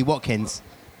from Ollie Watkins.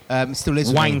 Still lives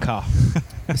with Wanker. me.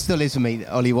 It still lives with me,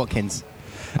 Ollie Watkins.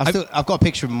 I've got a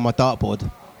picture of him on my dartboard.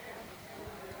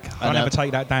 I'll never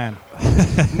take that down.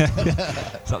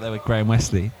 It's up there with Graham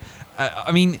Wesley.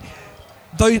 I mean,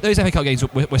 those FA Cup games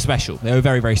were special. They were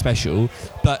very, very special.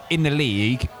 But in the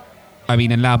league, I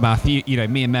mean, in Loudmouth,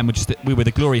 me and Mem we were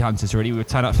the glory hunters, really. We would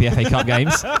turn up for the FA Cup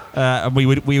games, and we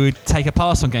would take a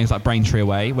pass on games like Braintree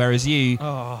away. Whereas you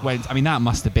went. I mean, that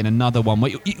must have been another one. Were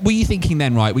you thinking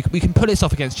then, right? We can pull this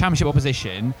off against Championship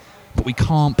opposition, but we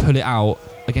can't pull it out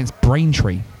against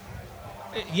Braintree.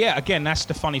 Yeah, again, that's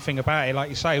the funny thing about it. Like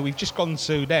you say, we've just gone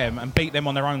to them and beat them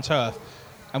on their own turf,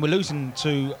 and we're losing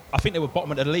to, I think they were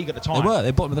bottom of the league at the time. They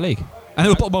were bottom of the league, and they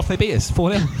were bottom off. They beat us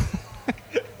 4-0.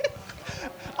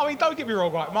 I mean, don't get me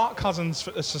wrong, right? Mark Cousins,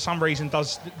 for some reason,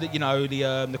 does the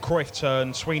Cruyff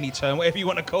turn, Sweeney turn, whatever you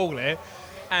want to call it.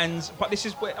 But this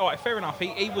is where, all right, fair enough.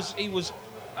 He was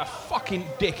a fucking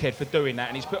dickhead for doing that,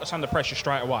 and he's put us under pressure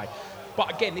straight away.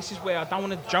 But again, this is where I don't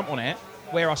want to jump on it,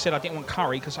 where I said I didn't want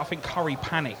Curry, because I think Curry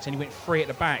panicked and he went free at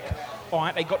the back. All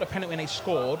right, they got the penalty when they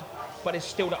scored, but there's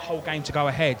still that whole game to go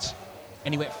ahead.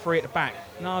 And he went free at the back.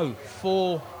 No,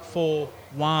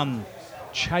 4-4-1.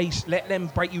 Chase, let them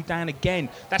break you down again.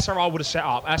 That's how I would have set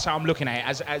up. That's how I'm looking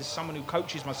at it as someone who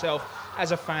coaches myself,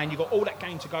 as a fan. You've got all that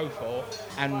game to go for,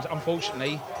 and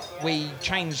unfortunately we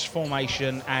changed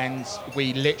formation and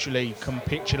we literally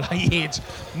capitulated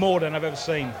more than I've ever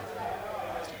seen.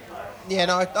 Yeah,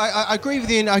 no, I agree with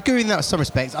you. I agree with that in some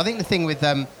respects. I think the thing with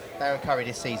Darren Curry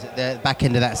this season, the back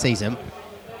end of that season,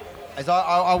 is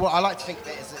I like to think of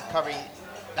it as Curry,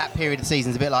 that period of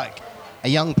season is a bit like a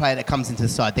young player that comes into the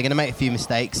side. They're going to make a few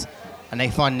mistakes and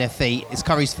they find their feet. It's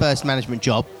Curry's first management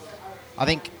job. I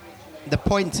think the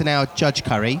point to now judge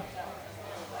Curry,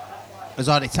 as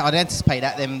I'd anticipate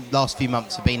that them last few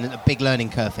months have been a big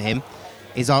learning curve for him,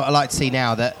 is I like to see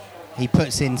now that he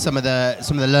puts in some of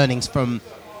the learnings from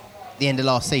the end of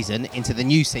last season into the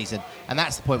new season. And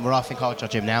that's the point where I think I'll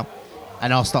judge him now.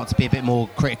 And I'll start to be a bit more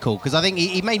critical. Because I think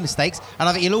he made mistakes, and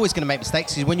I think he's always going to make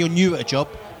mistakes, because when you're new at a job,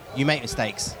 you make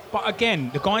mistakes. But again,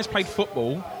 the guy's played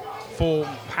football for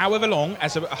however long,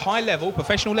 as a high level,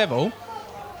 professional level.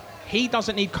 He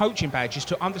doesn't need coaching badges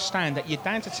to understand that you're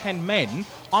down to 10 men.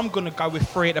 I'm going to go with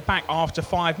 3 at the back after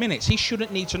 5 minutes. He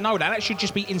shouldn't need to know that. That should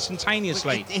just be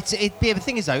instantaneously. The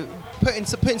thing is, though, putting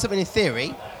something in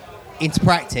theory into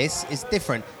practice is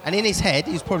different. And in his head,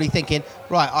 he was probably thinking,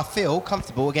 right, I feel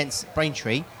comfortable against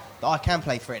Braintree that I can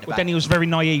play 3 at the back. Then he was very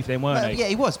naive then, weren't he? Yeah,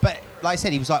 he was. But like I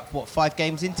said, he was like, 5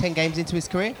 games in, 10 games into his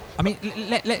career? I mean,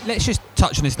 let's just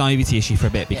touch on this naivety issue for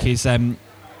a bit because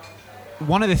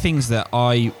one of the things that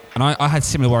I had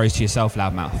similar worries to yourself,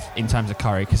 Loudmouth, in terms of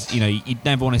Curry, because you'd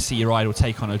never want to see your idol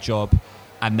take on a job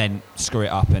and then screw it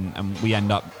up, and we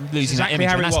end up losing exactly that image.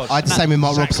 how And it that's- was. I had the same with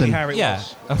Mark Exactly Robson. how it Yeah,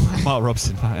 was. Mark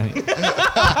Robson,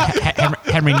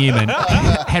 Henry Newman,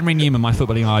 Henry Newman, my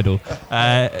footballing idol.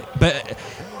 But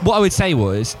what I would say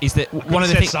is that one of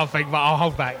the said things. something, but I'll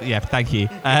hold back. Yeah, thank you.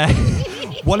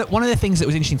 One of the things that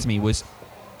was interesting to me was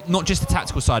not just the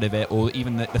tactical side of it or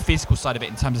even the physical side of it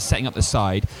in terms of setting up the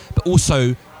side, but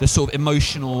also the sort of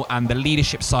emotional and the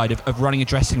leadership side of running a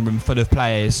dressing room full of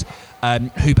players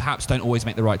who perhaps don't always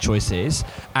make the right choices.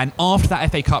 And after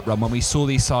that FA Cup run, when we saw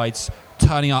these sides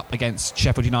turning up against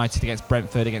Sheffield United, against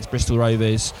Brentford, against Bristol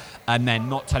Rovers, and then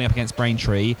not turning up against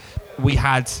Braintree, we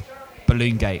had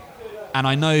Balloongate. And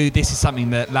I know this is something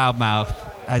that Loudmouth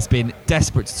has been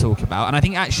desperate to talk about, and I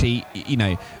think actually,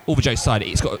 all the jokes aside,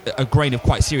 it's got a grain of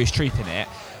quite serious truth in it.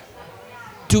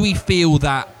 Do we feel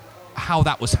that how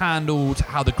that was handled,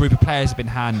 how the group of players have been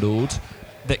handled,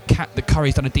 that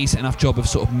Curry's done a decent enough job of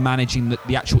sort of managing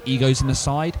the actual egos in the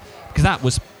side? Because that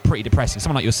was pretty depressing.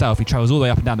 Someone like yourself who travels all the way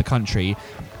up and down the country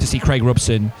to see Craig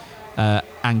Robson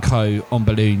and co on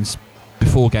balloons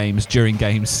before games, during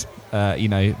games,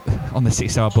 on the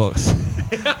 6-hour box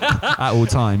at all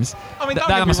times. I mean, that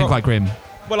don't get me must be wrong. quite grim.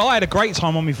 Well, I had a great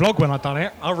time on my vlog when I done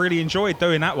it. I really enjoyed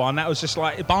doing that one. That was just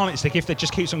like, Barnett's the gift that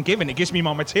just keeps on giving. It gives me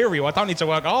my material. I don't need to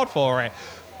work hard for it.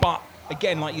 But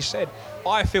again, like you said,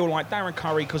 I feel like Darren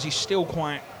Curry, because he's still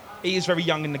he is very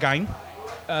young in the game.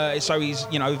 So he's,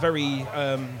 very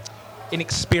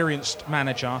inexperienced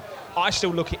manager. I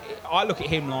look at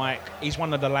him like he's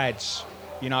one of the lads.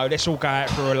 Let's all go out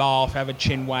for a laugh, have a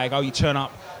chin wag. Oh, you turn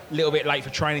up a little bit late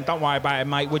for training. Don't worry about it,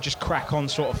 mate. We'll just crack on,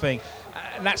 sort of thing.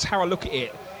 And that's how I look at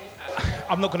it.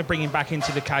 I'm not going to bring him back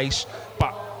into the case,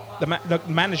 but the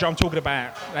manager I'm talking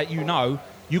about, that you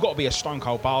got to be a stone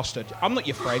cold bastard. I'm not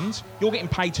your friend. You're getting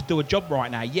paid to do a job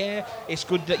right now. Yeah, it's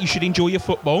good that you should enjoy your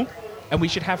football, and we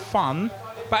should have fun.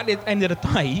 But at the end of the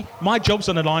day, my job's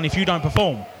on the line if you don't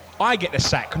perform. I get the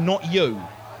sack, not you.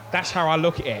 That's how I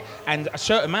look at it. And a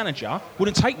certain manager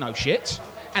wouldn't take no shit.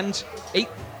 And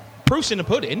proof's in the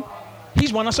pudding.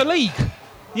 He's won us a league.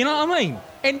 You know what I mean?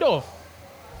 End of.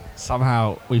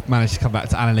 Somehow we've managed to come back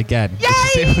to Alan again,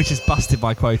 which is busted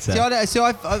by quota. I've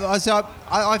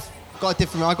got a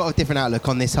different outlook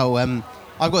on this whole.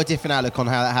 I've got a different outlook on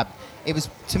how that happened.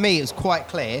 To me, it was quite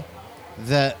clear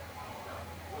that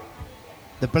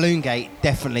the Balloongate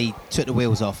definitely took the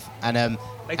wheels off, and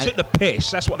They took the piss.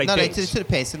 That's what they did. they took the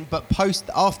piss. But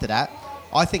after that,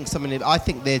 I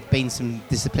think there'd been some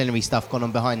disciplinary stuff gone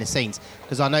on behind the scenes,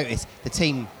 because I noticed the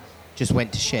team just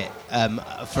went to shit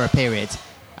for a period,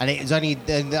 and it was only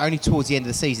towards the end of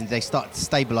the season did they start to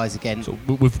stabilise again. So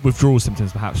withdrawal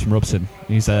symptoms perhaps from Robson.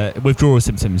 He's withdrawal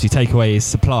symptoms. You take away his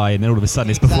supply, and then all of a sudden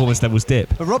his performance levels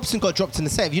dip. But Robson got dropped in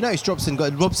the set. If you noticed,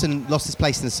 Robson lost his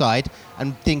place in the side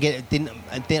and didn't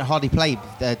hardly play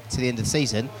to the end of the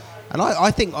season. And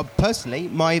I think personally,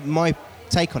 my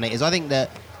take on it is I think that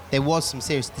there was some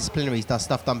serious disciplinary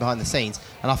stuff done behind the scenes,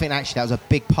 and I think actually that was a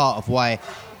big part of why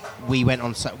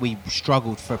we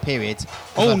struggled for a period.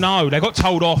 Oh no, they got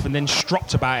told off and then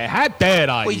stropped about it. How dare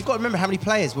they? Well, you've got to remember how many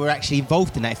players were actually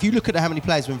involved in that. If you look at how many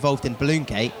players were involved in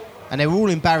Balloongate, and they were all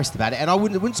embarrassed about it, and it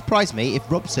wouldn't surprise me if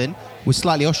Robson was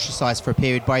slightly ostracised for a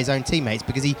period by his own teammates,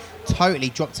 because he totally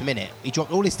dropped him in it. He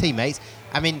dropped all his teammates.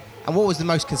 I mean, and what was the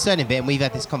most concerning bit, and we've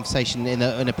had this conversation in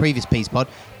a previous Peace Pod,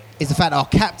 is the fact that our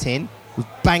captain was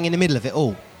bang in the middle of it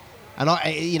all. And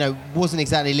wasn't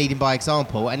exactly leading by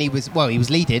example, and he was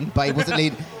leading, but he wasn't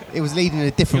leading. It was leading in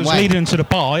a different way. It was leading to the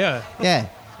bar, yeah. Yeah,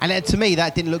 and to me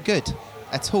that didn't look good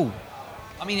at all.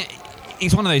 I mean,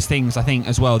 it's one of those things, I think,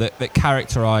 as well, that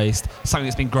characterised something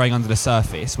that's been growing under the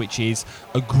surface, which is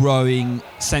a growing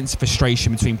sense of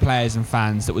frustration between players and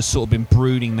fans that was sort of been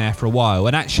brooding there for a while.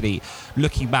 And actually,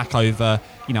 looking back over,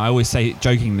 I always say it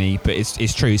jokingly, but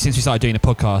it's true. Since we started doing a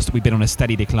podcast, we've been on a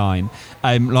steady decline.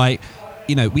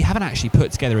 We haven't actually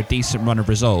put together a decent run of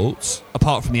results,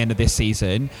 apart from the end of this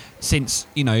season, since,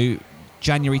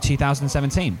 January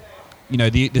 2017.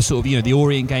 The sort of, the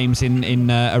Orient games in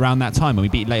around that time when we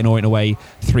beat Leyton Orient away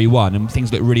 3-1 and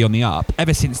things look really on the up.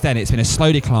 Ever since then, it's been a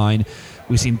slow decline.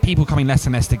 We've seen people coming less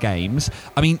and less to games.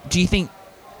 I mean, do you think,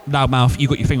 Loudmouth, you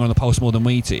got your finger on the pulse more than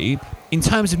we do, in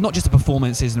terms of not just the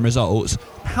performances and the results,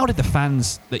 how did the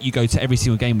fans that you go to every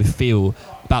single game with feel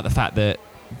about the fact that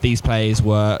these players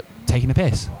were taking a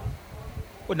piss?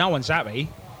 Well, no one's happy.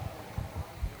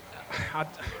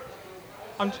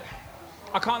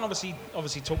 I can't obviously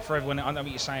talk for everyone. I know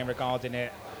what you're saying regarding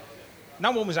it.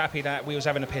 no one was happy that we was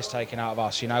having a piss taken out of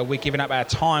us. You know, we're giving up our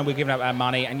time, we're giving up our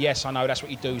money, and yes, I know that's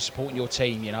what you do, supporting your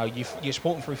team. You know, you're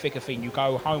supporting through thick and thin. You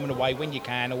go home and away when you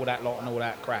can, all that lot and all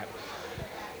that crap.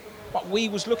 But we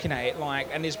was looking at it like,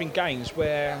 and there's been games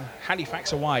where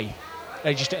Halifax away,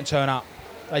 they just didn't turn up.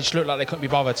 They just looked like they couldn't be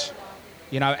bothered.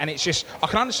 You know, and it's just, I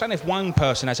can understand if one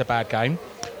person has a bad game,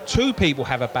 two people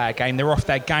have a bad game, they're off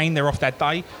their game, they're off their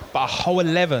day, but a whole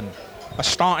 11, a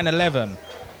starting 11,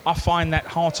 I find that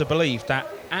hard to believe that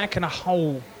how can a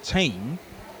whole team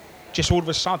just all of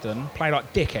a sudden play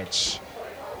like dickheads?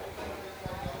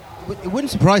 It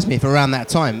wouldn't surprise me if around that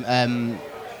time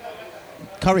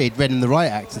Curry had read him the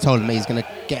riot act and told him he's going to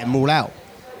get them all out.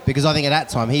 Because I think at that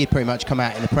time he had pretty much come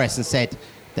out in the press and said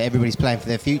that everybody's playing for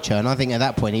their future, and I think at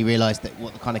that point he realised that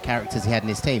what the kind of characters he had in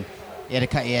his team. He had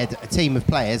a team of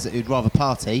players who'd rather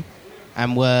party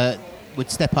and would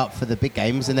step up for the big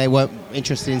games, and they weren't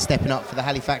interested in stepping up for the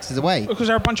Halifaxes away. Because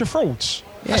they're a bunch of frauds.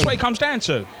 Yeah. That's what it comes down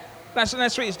to. That's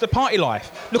what it's the party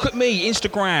life. Look at me,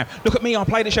 Instagram. Look at me, I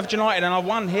played at Sheffield United and I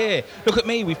won here. Look at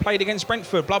me, we've played against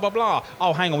Brentford, blah, blah, blah.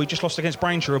 Oh, hang on, we just lost against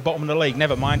Braintree, bottom of the league.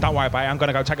 Never mind, don't worry about it, I'm going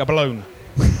to go take a balloon.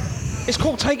 It's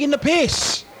called taking the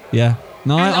piss. Yeah.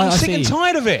 No, And I'm sick see. and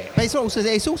tired of it. But it's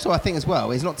also, I think, as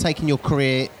well, it's not taking your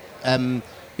career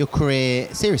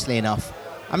seriously enough.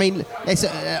 I mean,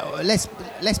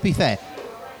 let's be fair.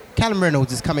 Callum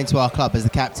Reynolds has come into our club as the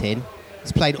captain.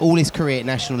 He's played all his career at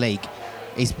National League.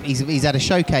 He's had a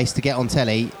showcase to get on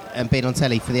telly and been on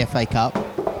telly for the FA Cup.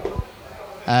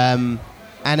 And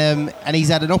he's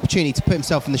had an opportunity to put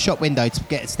himself in the shop window to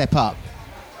get a step up.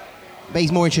 But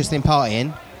he's more interested in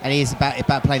partying, and he is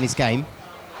about playing his game.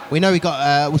 We know he got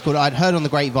I'd heard on the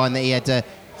grapevine that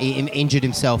he injured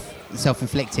himself,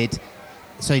 self-inflicted.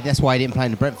 So that's why he didn't play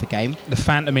in the Brentford game. The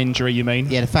phantom injury, you mean?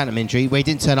 Yeah, the phantom injury, where he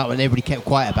didn't turn up and everybody kept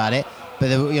quiet about it. But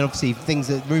there were, obviously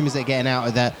rumours that are getting out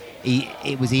are that he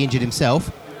injured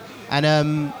himself, and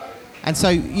so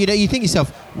you think to yourself,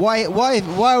 why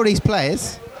are these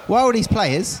players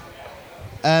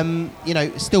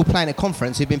still playing at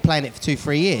conference who've been playing it for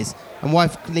 2-3 years, and why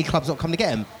have league clubs not come to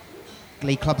get them?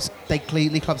 League clubs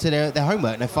do their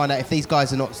homework and they find out if these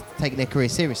guys are not taking their career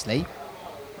seriously.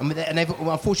 And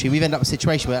unfortunately, we've ended up in a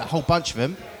situation where a whole bunch of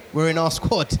them were in our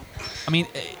squad. I mean,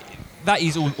 that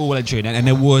is all well and true, and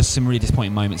there was some really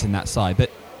disappointing moments in that side. But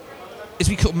as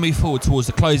we could move forward towards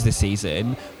the close of the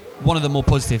season, one of the more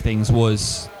positive things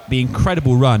was the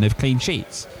incredible run of clean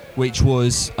sheets, which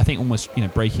was, I think, almost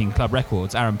breaking club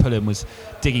records. Aaron Pullen was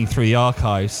digging through the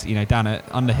archives, down at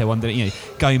Underhill,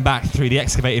 going back through the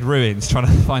excavated ruins, trying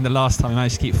to find the last time he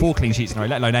managed to keep 4 clean sheets in a row,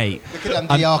 let alone 8. Look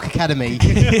at the Arc Academy.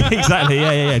 Exactly,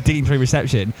 yeah, digging through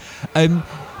reception.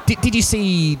 Did you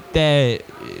see there,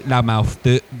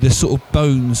 Loudmouth, the sort of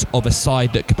bones of a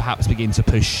side that could perhaps begin to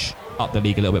push up the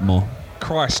league a little bit more?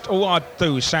 Christ, all I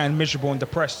do is sound miserable and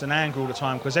depressed and angry all the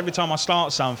time, because every time I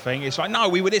start something, it's like, no,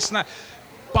 we were this and that.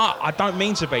 But I don't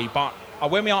mean to be, but I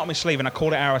wear my heart on my sleeve and I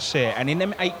call it our sit. And in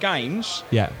them 8 games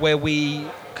where we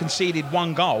conceded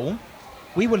 1 goal,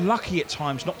 we were lucky at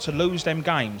times not to lose them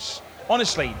games.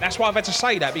 Honestly, that's why I've had to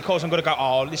say that, because I'm going to go,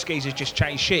 oh, this geezer's just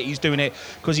chatting shit. He's doing it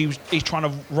because he's trying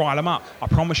to rile them up. I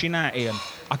promise you now, Ian,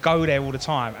 I go there all the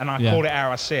time and I call it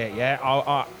how I see it, yeah?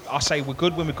 I say we're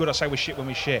good when we're good, I say we're shit when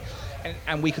we're shit.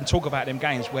 And we can talk about them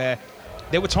games where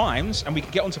there were times, and we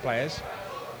can get onto players,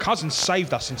 Cousins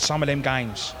saved us in some of them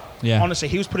games. Yeah. Honestly,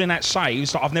 he was putting out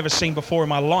saves that I've never seen before in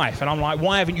my life. And I'm like,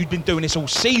 why haven't you been doing this all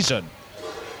season?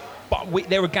 But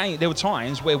there were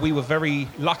times where we were very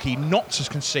lucky not to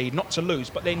concede, not to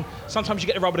lose. But then sometimes you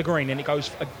get the rub of the green and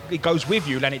it goes with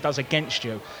you than it does against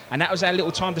you. And that was our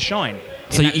little time to shine.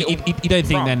 So you don't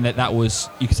think then that was,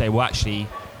 you could say, well, actually,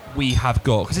 we have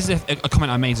got, because this is a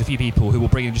comment I made to a few people who will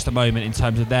bring in just a moment in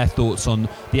terms of their thoughts on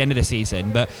the end of the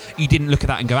season, but you didn't look at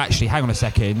that and go, actually, hang on a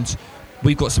second,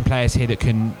 we've got some players here that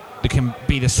can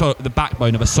be the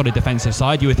backbone of a solid defensive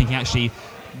side. You were thinking, actually,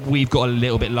 we've got a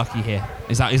little bit lucky here.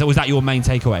 Was that your main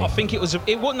takeaway? I think it was a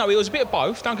bit of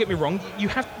both. Don't get me wrong. You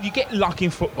get luck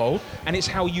in football, and it's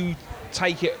how you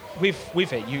take it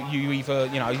with it. You either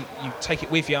you take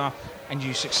it with you and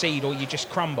you succeed, or you just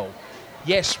crumble.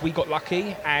 Yes, we got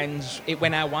lucky and it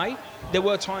went our way. There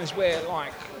were times where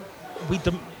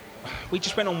we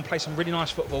just went on and played some really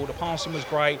nice football. The passing was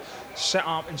great, set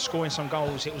up and scoring some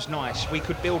goals. It was nice. We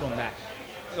could build on that.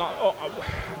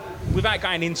 Without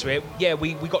going into it,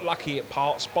 we got lucky at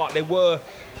parts, but there were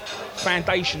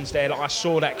foundations there that I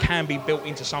saw that can be built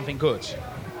into something good.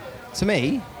 To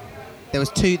me, there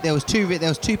was two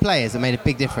players that made a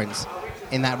big difference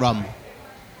in that run.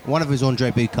 One of them was Andre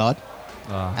Boucard,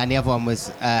 and the other one was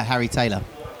Harry Taylor.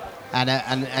 And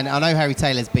I know Harry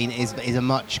Taylor's is a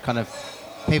much kind of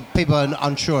People are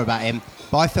unsure about him,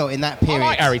 but I felt in that I period.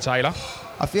 like Harry Taylor.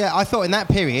 I felt in that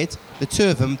period the two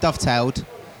of them dovetailed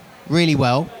really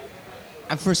well,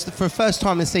 and for the first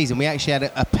time this season, we actually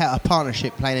had a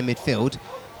partnership playing in midfield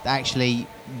that actually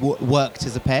worked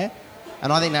as a pair,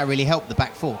 and I think that really helped the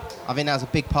back four. I think that was a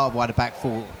big part of why the back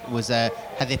four was had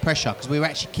their pressure, because we were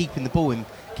actually keeping the ball in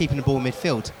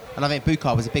midfield, and I think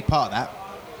Bukayo was a big part of that.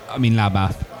 I mean,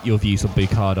 Loudmouth, your views on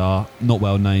Bukayo are not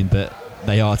well known, but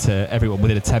they are to everyone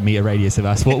within a 10-metre radius of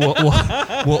us.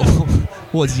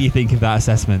 What did you think of that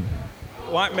assessment?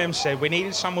 Like Mem said, we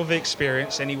needed someone with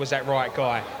experience, and he was that right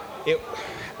guy.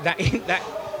 That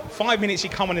 5 minutes he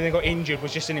come on and then got injured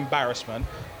was just an embarrassment.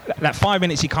 That 5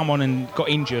 minutes he come on and got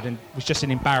injured and was just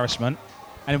an embarrassment,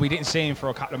 and we didn't see him for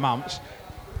a couple of months.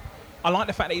 I like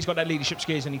the fact that he's got that leadership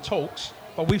skills and he talks,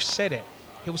 but we've said it.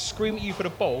 He'll scream at you for the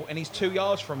ball, and he's 2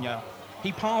 yards from you.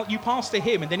 You pass to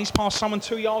him, and then he's passed someone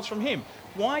 2 yards from him.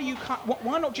 Why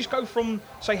not just go from,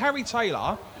 say, Harry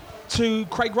Taylor to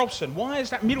Craig Robson? Why is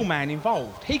that middleman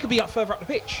involved? He could be further up the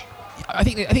pitch. I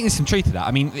think there's some truth to that.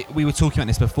 I mean, we were talking about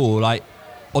this before. Like,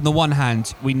 on the one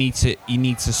hand, you need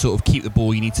to sort of keep the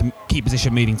ball. You need to keep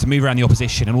position moving, to move around the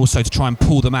opposition, and also to try and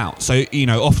pull them out. So,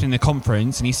 often in the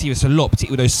conference, and you see this a lot,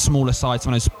 particularly with those smaller sides,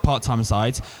 some of those part-time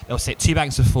sides, they'll sit two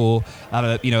banks of four, have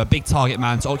a big target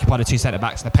man to occupy the two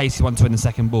centre-backs, and a pacey one to win the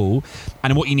second ball.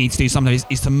 And what you need to do sometimes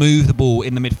is to move the ball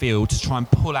in the midfield to try and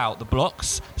pull out the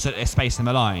blocks so that there's space in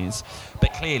the lines.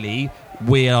 But clearly,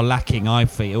 we are lacking, I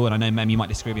feel, and I know, Mem, you might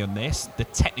disagree with me on this, the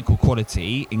technical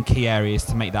quality in key areas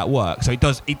to make that work. So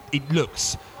it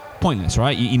looks pointless,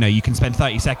 right? You can spend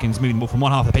 30 seconds moving the ball from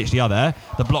one half of the pitch to the other,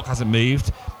 the block hasn't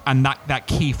moved, and that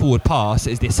key forward pass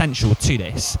is the essential to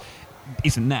this,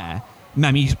 isn't there.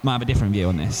 Mem, you might have a different view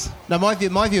on this. No, my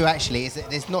view actually is that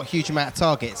there's not a huge amount of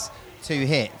targets to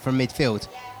hit from midfield.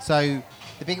 So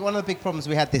one of the big problems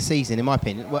we had this season, in my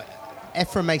opinion,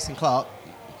 Ephraim Mason-Clark,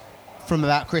 from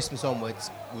about Christmas onwards,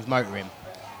 was motoring.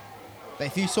 But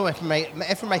if you saw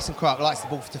Ephraim Mason-Clark likes the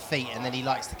ball to feet, and then he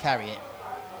likes to carry it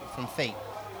from feet.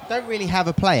 Don't really have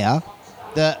a player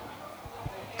that,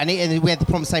 and we had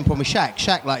the same problem with Shaq.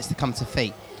 Shaq likes to come to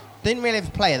feet. Didn't really have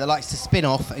a player that likes to spin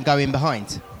off and go in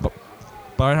behind.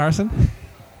 Byron Harrison?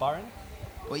 Byron?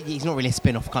 Well, he's not really a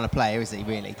spin-off kind of player, is he?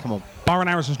 Really? Come on. Byron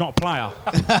Harrison's not a player.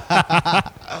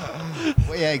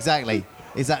 Well, yeah, exactly.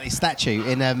 Statue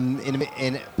in.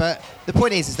 But the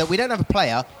point is that we don't have a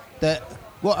player that.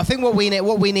 I think what we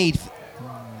need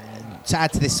to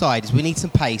add to this side is we need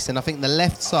some pace, and I think the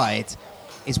left side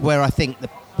is where I think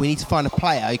we need to find a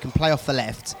player who can play off the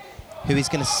left, who is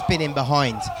going to spin in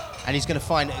behind, and who's going to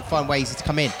find ways to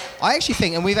come in. I actually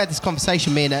think, and we've had this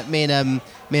conversation me and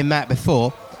Matt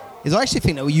before, is I actually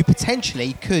think that you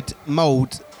potentially could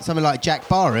mould something like Jack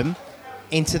Barham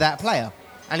into that player.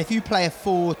 And if you play a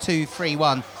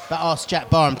 4-2-3-1 that asks Jack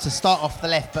Barham to start off the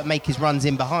left but make his runs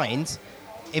in behind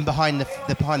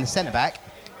the centre back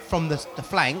from the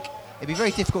flank, it'd be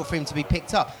very difficult for him to be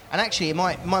picked up. And actually, it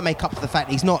might make up for the fact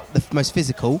that he's not the most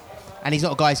physical, and he's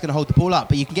not a guy who's going to hold the ball up,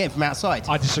 but you can get him from outside.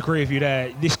 I disagree with you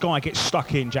there. This guy gets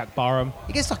stuck in, Jack Barham.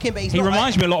 He gets stuck in, but he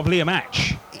reminds me a lot of Liam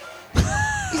Hatch.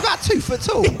 He's about 2 foot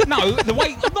tall. No, the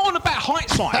way, not on about height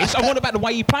size, I want about the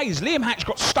way he plays. Liam Hatch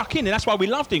got stuck in, and that's why we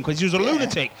loved him, because he was a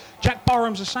lunatic. Jack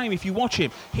Barham's the same. If you watch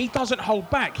him, he doesn't hold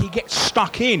back. He gets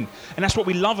stuck in, and that's what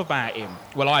we love about him.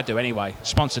 Well, I do anyway.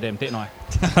 Sponsored him, didn't I?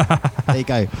 There you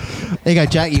go,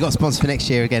 Jack. You got sponsored for next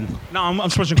year again. No, I'm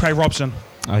sponsoring Craig Robson.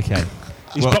 Okay.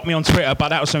 He's blocked me on Twitter, but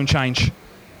that'll soon change.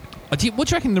 What do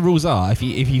you reckon the rules are if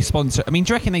you sponsor? I mean,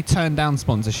 do you reckon they turn down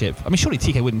sponsorship? I mean, surely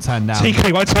TK wouldn't turn down.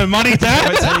 TK won't turn money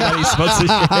down.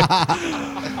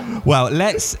 Sponsorship. Well,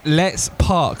 let's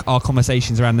park our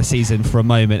conversations around the season for a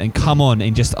moment and come on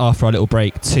in just after our little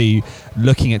break to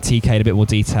looking at TK in a bit more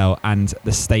detail and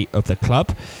the state of the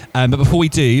club. But before we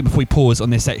pause on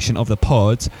this section of the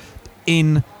pod,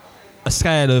 in a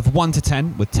scale of 1 to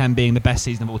 10, with 10 being the best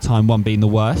season of all time, 1 being the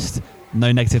worst. No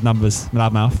negative numbers,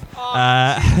 Loudmouth.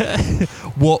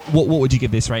 What would you give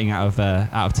this rating out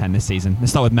of 10 this season?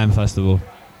 Let's start with Mem first of all.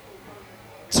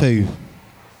 2.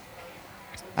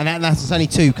 And that's only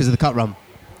 2 because of the cut run.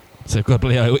 So God,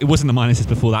 it wasn't the minuses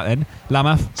before that then.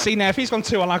 Loudmouth? See, now if he's gone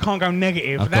 2 and I can't go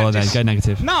negative. Oh, go on then, go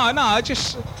negative. No, You can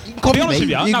copy me.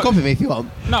 You can copy me if you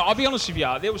want. No, I'll be honest with you.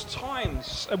 There was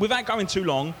times, without going too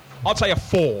long, I'd say a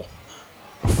 4.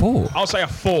 A 4? I'll say a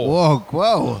 4.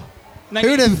 Whoa. Who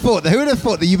would have thought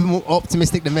that you've been more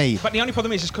optimistic than me? But the only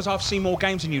problem is because I've seen more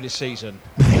games than you this season.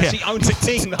 That's the only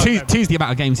thing. Two's the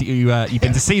amount of games that you've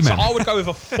been to see, man. So I would go with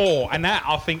a 4, and that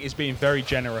I think is being very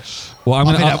generous. Well, I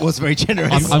think that was very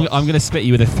generous. I'm going to split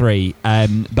you with a 3.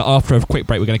 But after a quick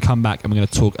break, we're going to come back and we're going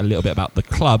to talk a little bit about the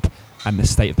club and the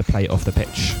state of the play off the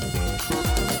pitch.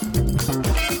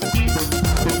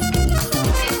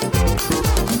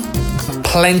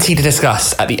 Plenty to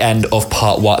discuss at the end of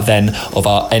part 1 then of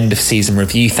our end of season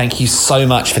review. Thank you so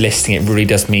much for listening. It really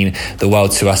does mean the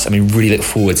world to us, and we really look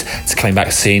forward to coming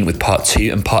back soon with part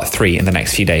 2 and part 3 in the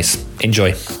next few days.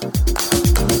 Enjoy.